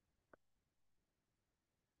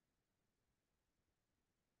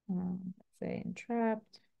 let's say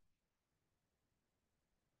entrapped.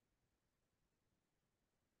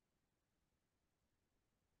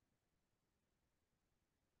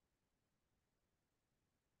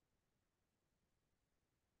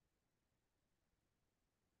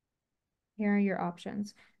 Here are your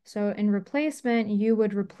options. So in replacement, you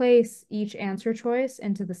would replace each answer choice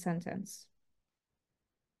into the sentence.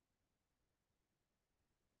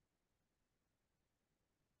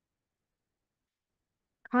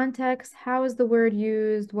 Context, how is the word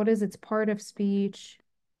used? What is its part of speech?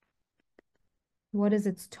 What is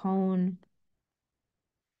its tone?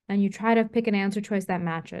 And you try to pick an answer choice that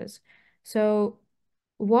matches. So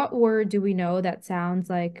what word do we know that sounds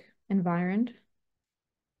like environed?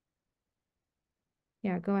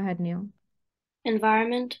 Yeah, go ahead, Neil.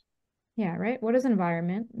 Environment. Yeah, right? What does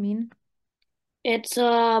environment mean? It's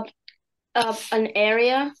an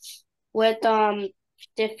area with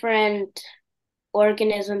different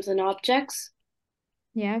organisms and objects.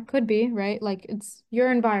 Yeah, it could be, right? Like it's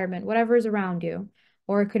your environment, whatever is around you.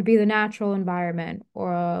 Or it could be the natural environment,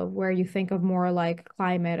 or where you think of more like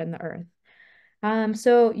climate and the earth.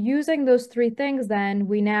 So using those three things, then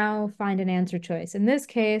we now find an answer choice. In this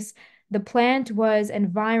case, the plant was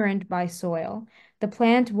environed by soil. The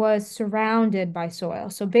plant was surrounded by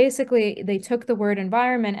soil. So basically, they took the word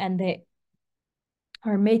environment and they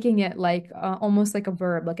are making it like almost like a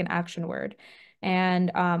verb, like an action word.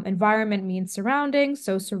 And environment means surrounding,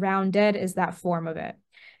 so surrounded is that form of it.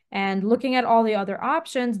 And looking at all the other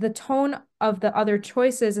options, the tone of the other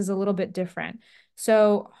choices is a little bit different.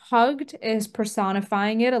 So hugged is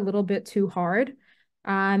personifying it a little bit too hard.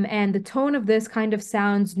 And the tone of this kind of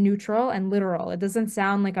sounds neutral and literal. It doesn't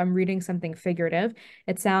sound like I'm reading something figurative.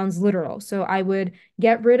 It sounds literal. So I would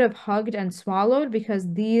get rid of hugged and swallowed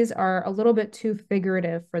because these are a little bit too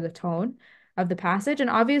figurative for the tone of the passage. And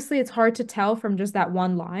obviously, it's hard to tell from just that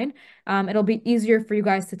one line. It'll be easier for you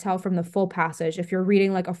guys to tell from the full passage if you're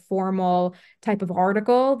reading like a formal type of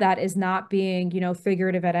article that is not being,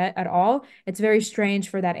 figurative at all. It's very strange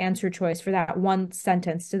for that answer choice, for that one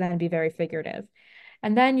sentence to then be very figurative.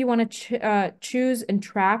 And then you want to choose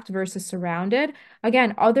entrapped versus surrounded.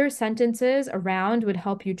 Again, other sentences around would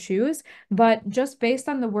help you choose, but just based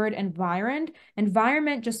on the word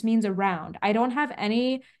environment just means around. I don't have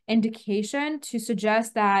any indication to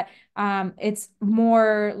suggest that it's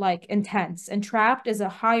more like intense. Entrapped is a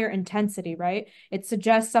higher intensity, right? It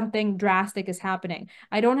suggests something drastic is happening.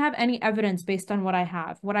 I don't have any evidence based on what I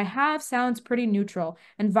have. What I have sounds pretty neutral.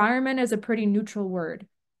 Environment is a pretty neutral word,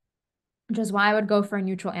 which is why I would go for a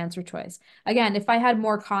neutral answer choice. Again, if I had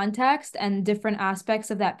more context and different aspects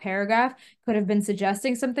of that paragraph could have been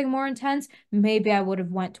suggesting something more intense, maybe I would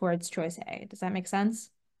have went towards choice A. Does that make sense?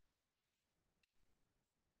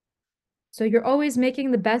 So you're always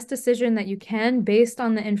making the best decision that you can based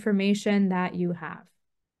on the information that you have.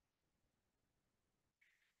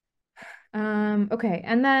 Okay,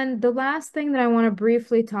 and then the last thing that I want to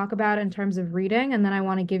briefly talk about in terms of reading, and then I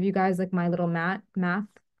want to give you guys like my little math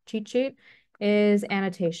cheat sheet, is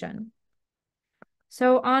annotation.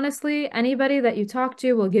 So honestly, anybody that you talk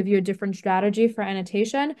to will give you a different strategy for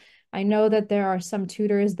annotation. I know that there are some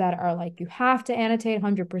tutors that are like, you have to annotate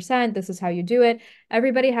 100%. This is how you do it.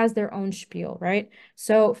 Everybody has their own spiel, right?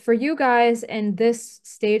 So for you guys in this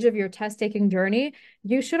stage of your test taking journey,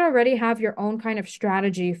 you should already have your own kind of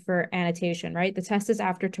strategy for annotation, right? The test is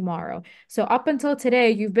after tomorrow. So up until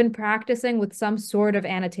today, you've been practicing with some sort of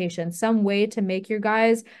annotation, some way to make your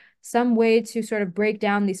guys some way to sort of break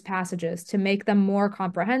down these passages to make them more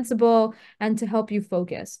comprehensible and to help you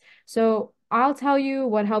focus. So I'll tell you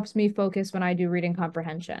what helps me focus when I do reading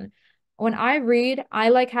comprehension. When I read, I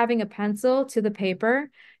like having a pencil to the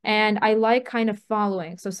paper and I like kind of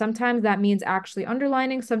following. So sometimes that means actually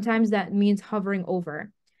underlining, sometimes that means hovering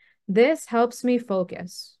over. This helps me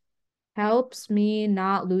focus, helps me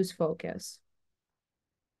not lose focus.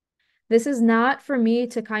 This is not for me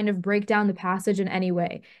to kind of break down the passage in any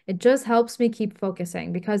way. It just helps me keep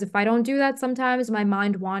focusing because if I don't do that, sometimes my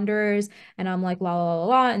mind wanders and I'm like la la la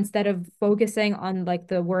la instead of focusing on like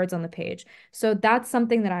the words on the page. So that's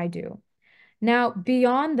something that I do. Now,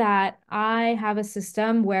 beyond that, I have a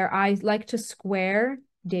system where I like to square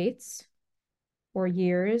dates or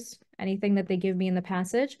years, anything that they give me in the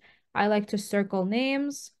passage. I like to circle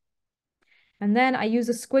names. And then I use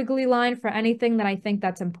a squiggly line for anything that I think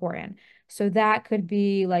that's important. So that could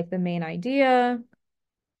be like the main idea.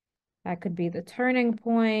 That could be the turning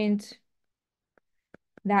point.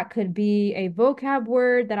 That could be a vocab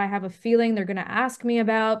word that I have a feeling they're going to ask me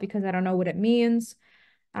about because I don't know what it means.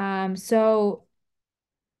 So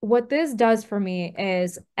what this does for me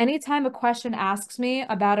is anytime a question asks me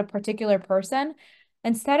about a particular person,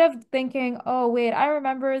 instead of thinking, oh, wait, I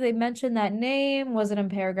remember they mentioned that name. Was it in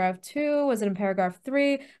paragraph 2? Was it in paragraph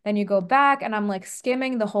 3? Then you go back and I'm like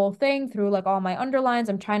skimming the whole thing through like all my underlines.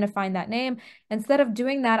 I'm trying to find that name. Instead of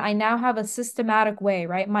doing that, I now have a systematic way,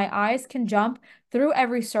 right? My eyes can jump through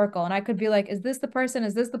every circle and I could be like, is this the person?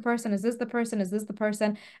 Is this the person? Is this the person? Is this the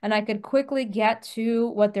person? And I could quickly get to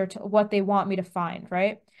what they want me to find,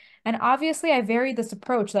 right? And obviously, I varied this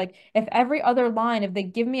approach. Like, if every other line, if they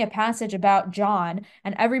give me a passage about John,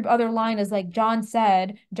 and every other line is like, John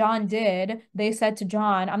said, John did, they said to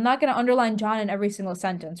John, I'm not going to underline John in every single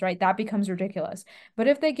sentence, right? That becomes ridiculous. But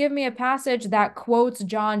if they give me a passage that quotes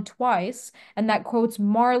John twice, and that quotes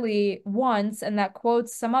Marley once, and that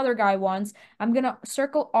quotes some other guy once, I'm going to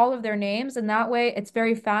circle all of their names, and that way it's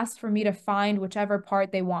very fast for me to find whichever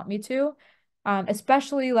part they want me to.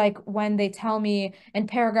 Especially like when they tell me in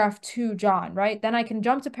paragraph 2, John, right? Then I can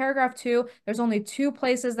jump to paragraph 2. There's only 2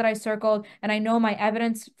 places that I circled, and I know my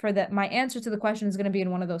evidence for that, my answer to the question is going to be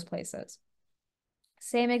in one of those places.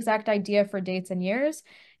 Same exact idea for dates and years.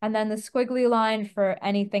 And then the squiggly line for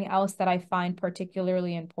anything else that I find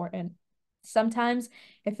particularly important. Sometimes,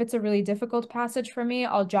 if it's a really difficult passage for me,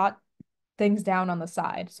 I'll jot things down on the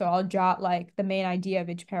side. So I'll jot like the main idea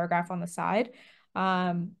of each paragraph on the side.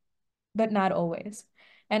 But not always.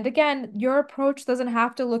 And again, your approach doesn't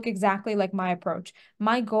have to look exactly like my approach.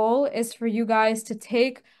 My goal is for you guys to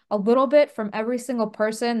take a little bit from every single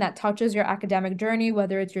person that touches your academic journey,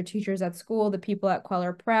 whether it's your teachers at school, the people at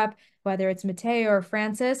Kweller Prep, whether it's Mateo or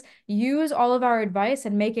Francis. Use all of our advice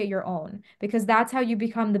and make it your own, because that's how you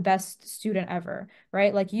become the best student ever,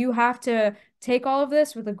 right? Like, you have to take all of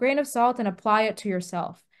this with a grain of salt and apply it to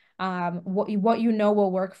yourself. What you know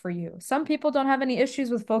will work for you. Some people don't have any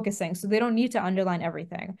issues with focusing, so they don't need to underline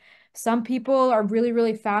everything. Some people are really,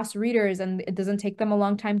 really fast readers and it doesn't take them a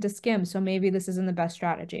long time to skim, so maybe this isn't the best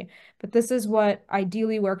strategy. But this is what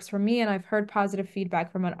ideally works for me, and I've heard positive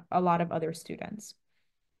feedback from a lot of other students.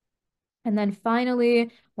 And then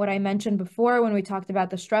finally, what I mentioned before when we talked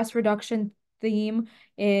about the stress reduction theme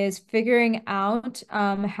is figuring out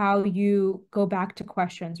how you go back to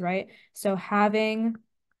questions, right? So having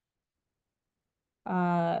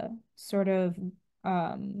sort of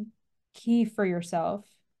key for yourself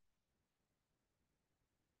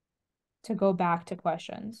to go back to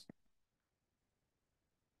questions.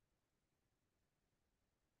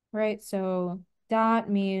 Right? So dot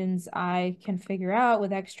means I can figure out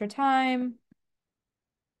with extra time.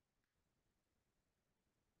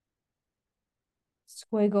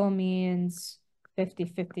 Squiggle means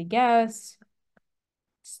 50-50 guess.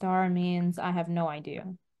 Star means I have no idea.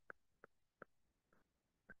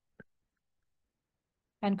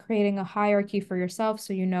 And creating a hierarchy for yourself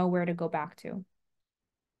so you know where to go back to.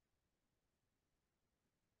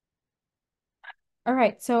 All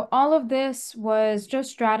right, so all of this was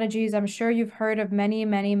just strategies. I'm sure you've heard of many,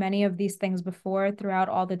 many, many of these things before throughout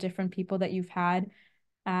all the different people that you've had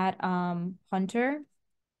at Hunter,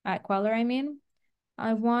 at Kweller, I mean.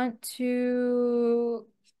 I want to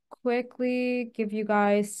quickly give you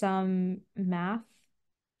guys some math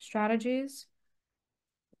strategies.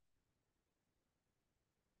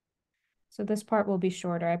 So this part will be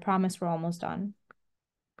shorter. I promise we're almost done.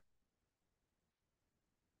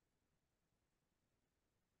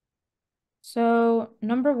 So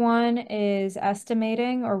number 1 is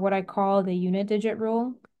estimating, or what I call the unit digit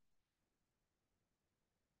rule.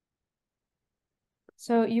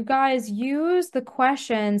 So you guys use the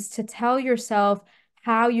questions to tell yourself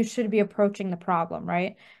how you should be approaching the problem,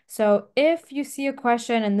 right? So if you see a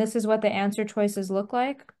question and this is what the answer choices look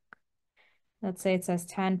like, let's say it says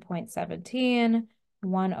 10.17,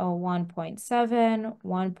 101.7,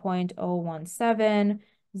 1.017,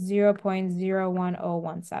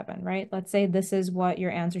 0.01017, right? Let's say this is what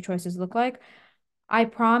your answer choices look like. I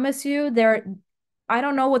promise you I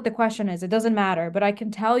don't know what the question is. It doesn't matter, but I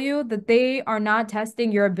can tell you that they are not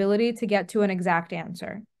testing your ability to get to an exact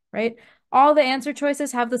answer, right? All the answer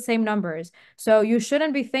choices have the same numbers. So you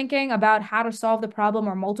shouldn't be thinking about how to solve the problem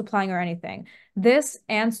or multiplying or anything. These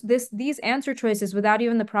answer choices without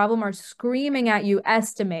even the problem are screaming at you,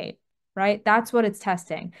 estimate, right? That's what it's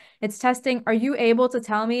testing. It's testing, are you able to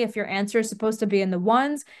tell me if your answer is supposed to be in the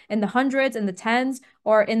ones, in the hundreds, in the tens,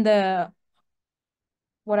 or in the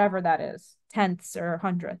whatever that is, tenths or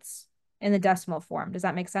hundredths in the decimal form. Does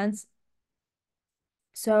that make sense?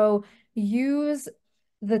 So use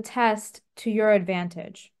the test to your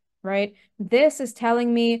advantage, right? This is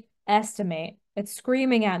telling me estimate. It's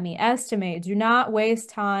screaming at me, estimate. Do not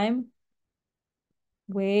waste time.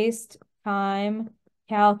 Waste time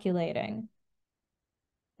calculating.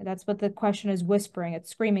 That's what the question is whispering.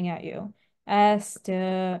 It's screaming at you.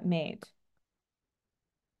 Estimate.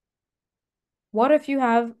 What if you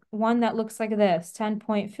have one that looks like this?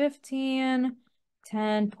 10.15,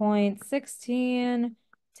 10.16,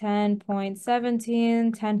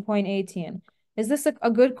 10.17, 10.18. Is this a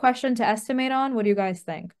good question to estimate on? What do you guys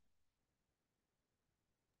think?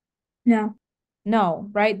 No. No,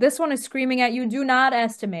 right? This one is screaming at you, do not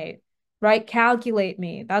estimate, right? Calculate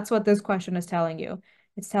me. That's what this question is telling you.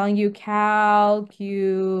 It's telling you calculate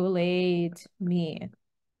me.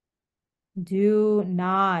 Do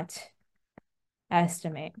not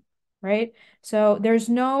estimate, right? So there's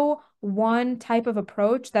no one type of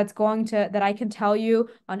approach that I can tell you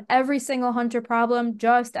on every single hunter problem,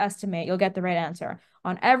 just estimate, you'll get the right answer.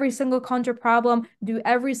 On every single hunter problem, do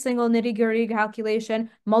every single nitty-gritty calculation,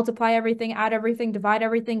 multiply everything, add everything, divide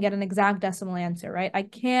everything, get an exact decimal answer, right? I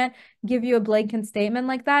can't give you a blanket statement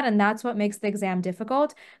like that, and that's what makes the exam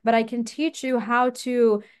difficult. But I can teach you how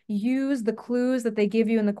to use the clues that they give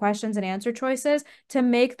you in the questions and answer choices to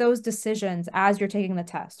make those decisions as you're taking the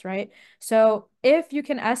test, right? So if you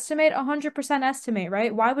can estimate 100% estimate,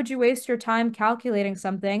 right? Why would you waste your time calculating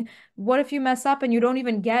something? What if you mess up and you don't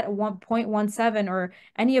even get 1.17 or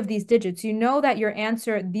any of these digits? You know that your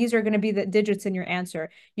answer, these are going to be the digits in your answer.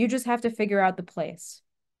 You just have to figure out the place.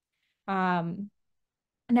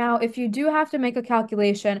 Now, if you do have to make a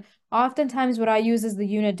calculation, oftentimes what I use is the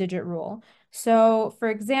unit digit rule. So, for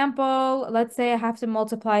example, let's say I have to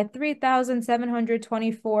multiply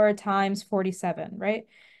 3,724 times 47, right?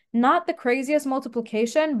 Not the craziest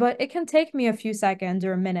multiplication, but it can take me a few seconds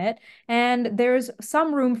or a minute. And there's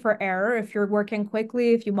some room for error if you're working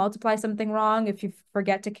quickly, if you multiply something wrong, if you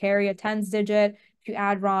forget to carry a tens digit, if you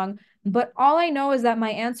add wrong. But all I know is that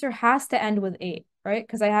my answer has to end with 8, right?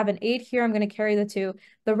 Because I have an 8 here, I'm going to carry the 2.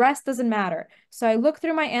 The rest doesn't matter. So I look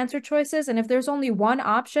through my answer choices, and if there's only one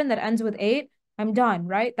option that ends with 8, I'm done,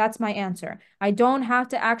 right? That's my answer. I don't have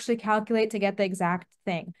to actually calculate to get the exact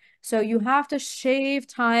thing. So you have to shave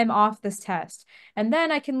time off this test. And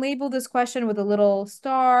then I can label this question with a little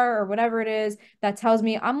star or whatever it is that tells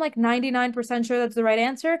me I'm like 99% sure that's the right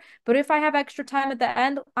answer. But if I have extra time at the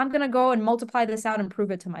end, I'm going to go and multiply this out and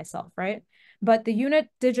prove it to myself, right? But the unit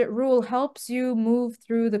digit rule helps you move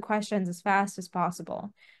through the questions as fast as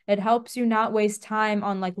possible. It helps you not waste time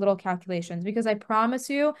on like little calculations because I promise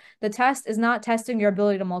you, the test is not testing your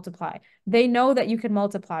ability to multiply. They know that you can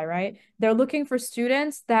multiply, right? They're looking for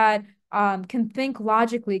students that can think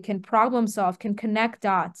logically, can problem solve, can connect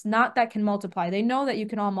dots, not that can multiply. They know that you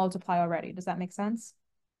can all multiply already. Does that make sense?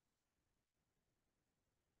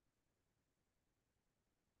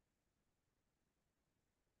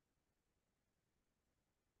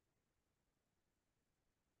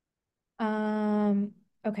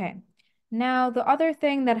 Okay. Now, the other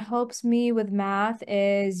thing that helps me with math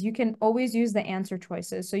is you can always use the answer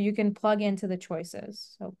choices. So you can plug into the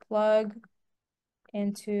choices. So plug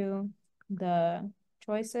into the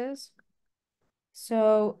choices.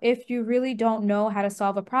 So if you really don't know how to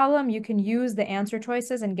solve a problem, you can use the answer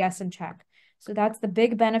choices and guess and check. So that's the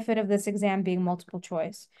big benefit of this exam being multiple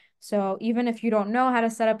choice. So even if you don't know how to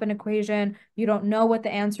set up an equation, you don't know what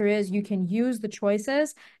the answer is, you can use the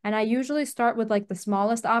choices. And I usually start with like the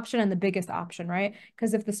smallest option and the biggest option, right?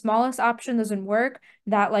 Because if the smallest option doesn't work,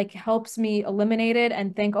 that like helps me eliminate it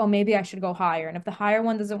and think, oh, maybe I should go higher. And if the higher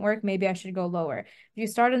one doesn't work, maybe I should go lower. If you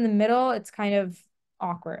start in the middle, it's kind of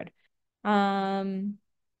awkward. Um,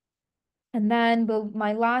 and then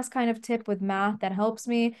my last kind of tip with math that helps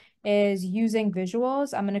me is using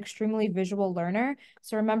visuals. I'm an extremely visual learner.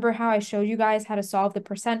 So remember how I showed you guys how to solve the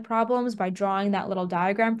percent problems by drawing that little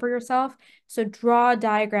diagram for yourself? So draw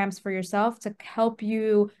diagrams for yourself to help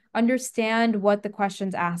you understand what the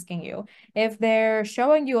question's asking you. If they're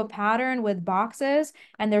showing you a pattern with boxes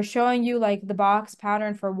and they're showing you like the box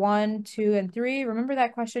pattern for 1, 2, and 3, remember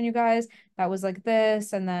that question, you guys? That was like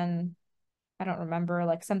this, and then I don't remember,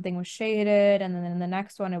 like something was shaded, and then in the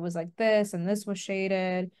next one it was like this, and this was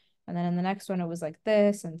shaded, and then in the next one it was like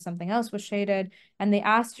this, and something else was shaded, and they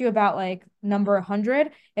asked you about like number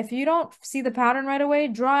 100. If you don't see the pattern right away,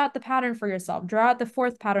 draw out the pattern for yourself. Draw out the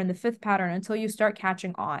fourth pattern, the fifth pattern until you start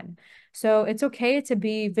catching on. So it's okay to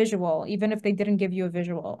be visual, even if they didn't give you a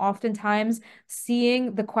visual. Oftentimes,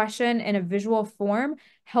 seeing the question in a visual form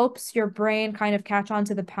helps your brain kind of catch on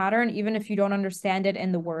to the pattern, even if you don't understand it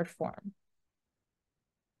in the word form.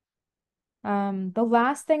 The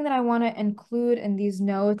last thing that I want to include in these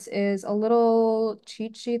notes is a little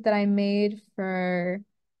cheat sheet that I made for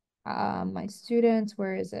my students.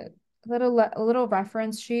 Where is it? A little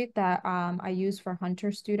reference sheet that I use for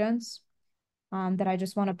Hunter students that I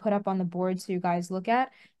just want to put up on the board so you guys look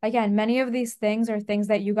at. Again, many of these things are things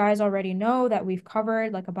that you guys already know that we've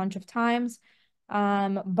covered like a bunch of times.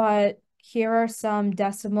 But here are some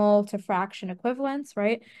decimal to fraction equivalents,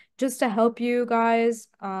 right? Just to help you guys.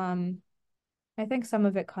 I think some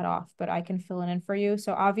of it cut off, but I can fill it in for you.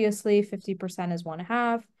 So obviously 50% is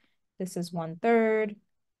 1/2. This is 1/3.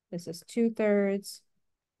 This is 2/3.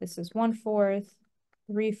 This is 1/4,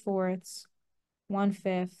 3/4,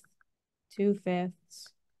 1/5, 2/5,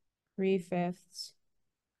 3/5,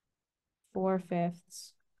 4/5.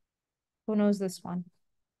 Who knows this one?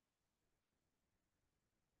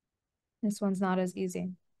 This one's not as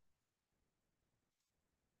easy.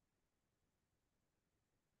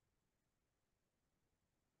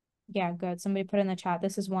 Yeah, good. Somebody put in the chat.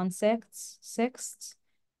 This is 1/6.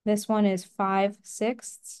 This one is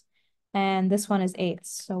 5/6. And this one is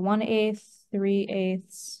eighths. So 1/8,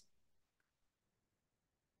 3/8,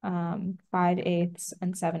 5/8,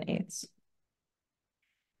 and 7/8.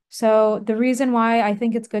 So the reason why I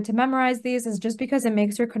think it's good to memorize these is just because it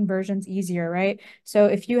makes your conversions easier, right? So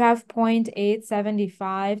if you have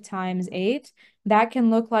 0.875 times 8, that can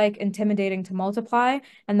look like intimidating to multiply,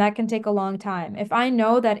 and that can take a long time. If I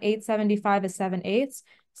know that 875 is 7/8,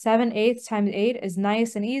 7/8 times 8 is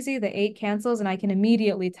nice and easy. The 8 cancels, and I can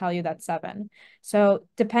immediately tell you that's 7. So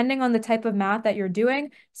depending on the type of math that you're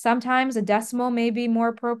doing, sometimes a decimal may be more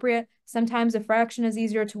appropriate. Sometimes a fraction is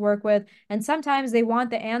easier to work with. And sometimes they want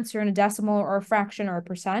the answer in a decimal or a fraction or a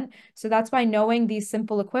percent. So that's why knowing these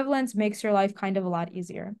simple equivalents makes your life kind of a lot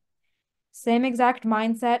easier. Same exact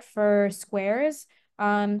mindset for squares.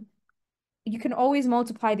 You can always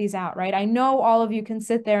multiply these out, right? I know all of you can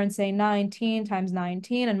sit there and say 19 times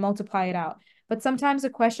 19 and multiply it out. But sometimes a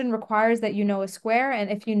question requires that you know a square. And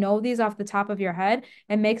if you know these off the top of your head,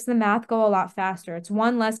 it makes the math go a lot faster. It's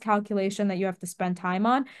one less calculation that you have to spend time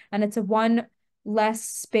on. And it's a one less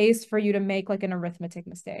space for you to make like an arithmetic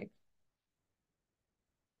mistake.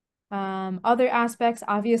 Other aspects,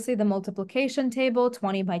 obviously the multiplication table,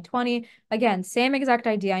 20 by 20. Again, same exact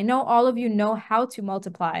idea. I know all of you know how to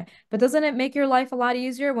multiply, but doesn't it make your life a lot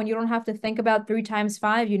easier when you don't have to think about 3 times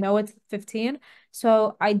 5? You know it's 15.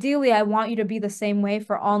 So ideally, I want you to be the same way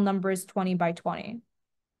for all numbers 20 by 20.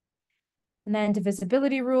 And then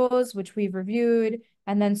divisibility rules, which we've reviewed,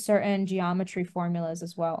 and then certain geometry formulas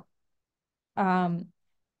as well.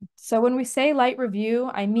 So when we say light review,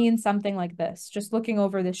 I mean something like this, just looking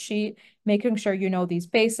over the sheet, making sure you know these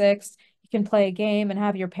basics. You can play a game and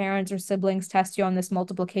have your parents or siblings test you on this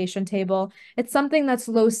multiplication table. It's something that's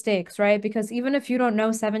low stakes, right? Because even if you don't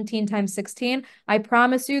know 17 times 16, I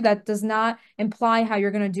promise you that does not imply how you're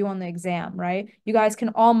going to do on the exam, right? You guys can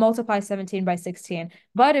all multiply 17 by 16.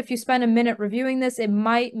 But if you spend a minute reviewing this, it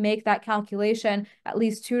might make that calculation at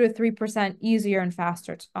least 2 to 3% easier and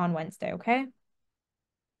faster on Wednesday, okay?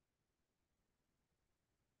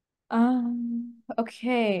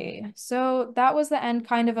 Okay, so that was the end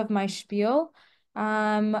kind of my spiel.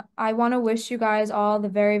 I want to wish you guys all the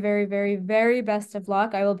very, very, very, very best of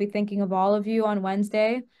luck. I will be thinking of all of you on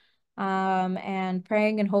Wednesday, and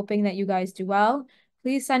praying and hoping that you guys do well.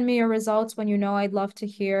 Please send me your results when you know. I'd love to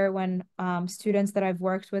hear when students that I've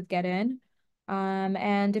worked with get in.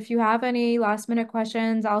 And if you have any last minute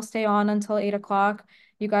questions, I'll stay on until 8 o'clock.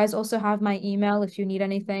 You guys also have my email if you need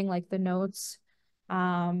anything like the notes.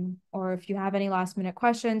 Or if you have any last minute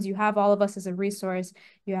questions, you have all of us as a resource.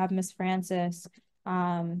 You have Miss Francis.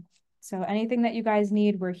 So anything that you guys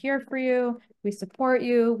need, we're here for you. We support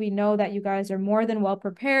you. We know that you guys are more than well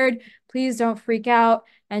prepared. Please don't freak out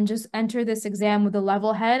and just enter this exam with a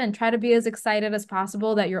level head and try to be as excited as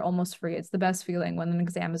possible that you're almost free. It's the best feeling when an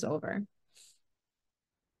exam is over.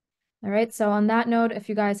 All right, so on that note, if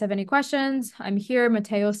you guys have any questions, I'm here.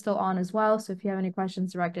 Mateo's still on as well. So if you have any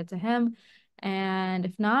questions, directed to him. And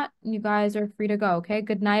if not, you guys are free to go, okay?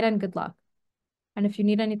 Good night and good luck. And if you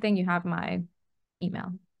need anything, you have my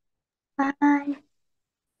email. Bye. Thank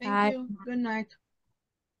Bye. you. Good night.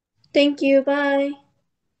 Thank you. Bye.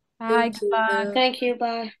 Bye. Good luck. Thank you.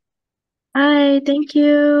 Bye. Bye. Thank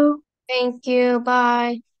you. Thank you.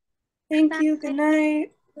 Bye. Thank you. Good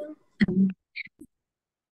night.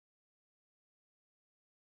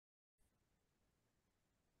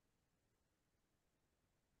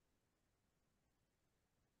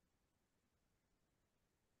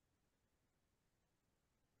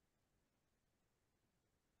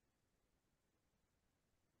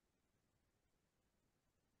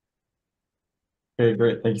 Okay,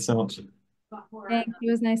 great. Thank you so much. Thanks.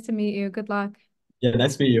 It was nice to meet you. Good luck. Yeah,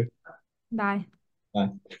 nice to meet you. Bye.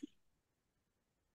 Bye.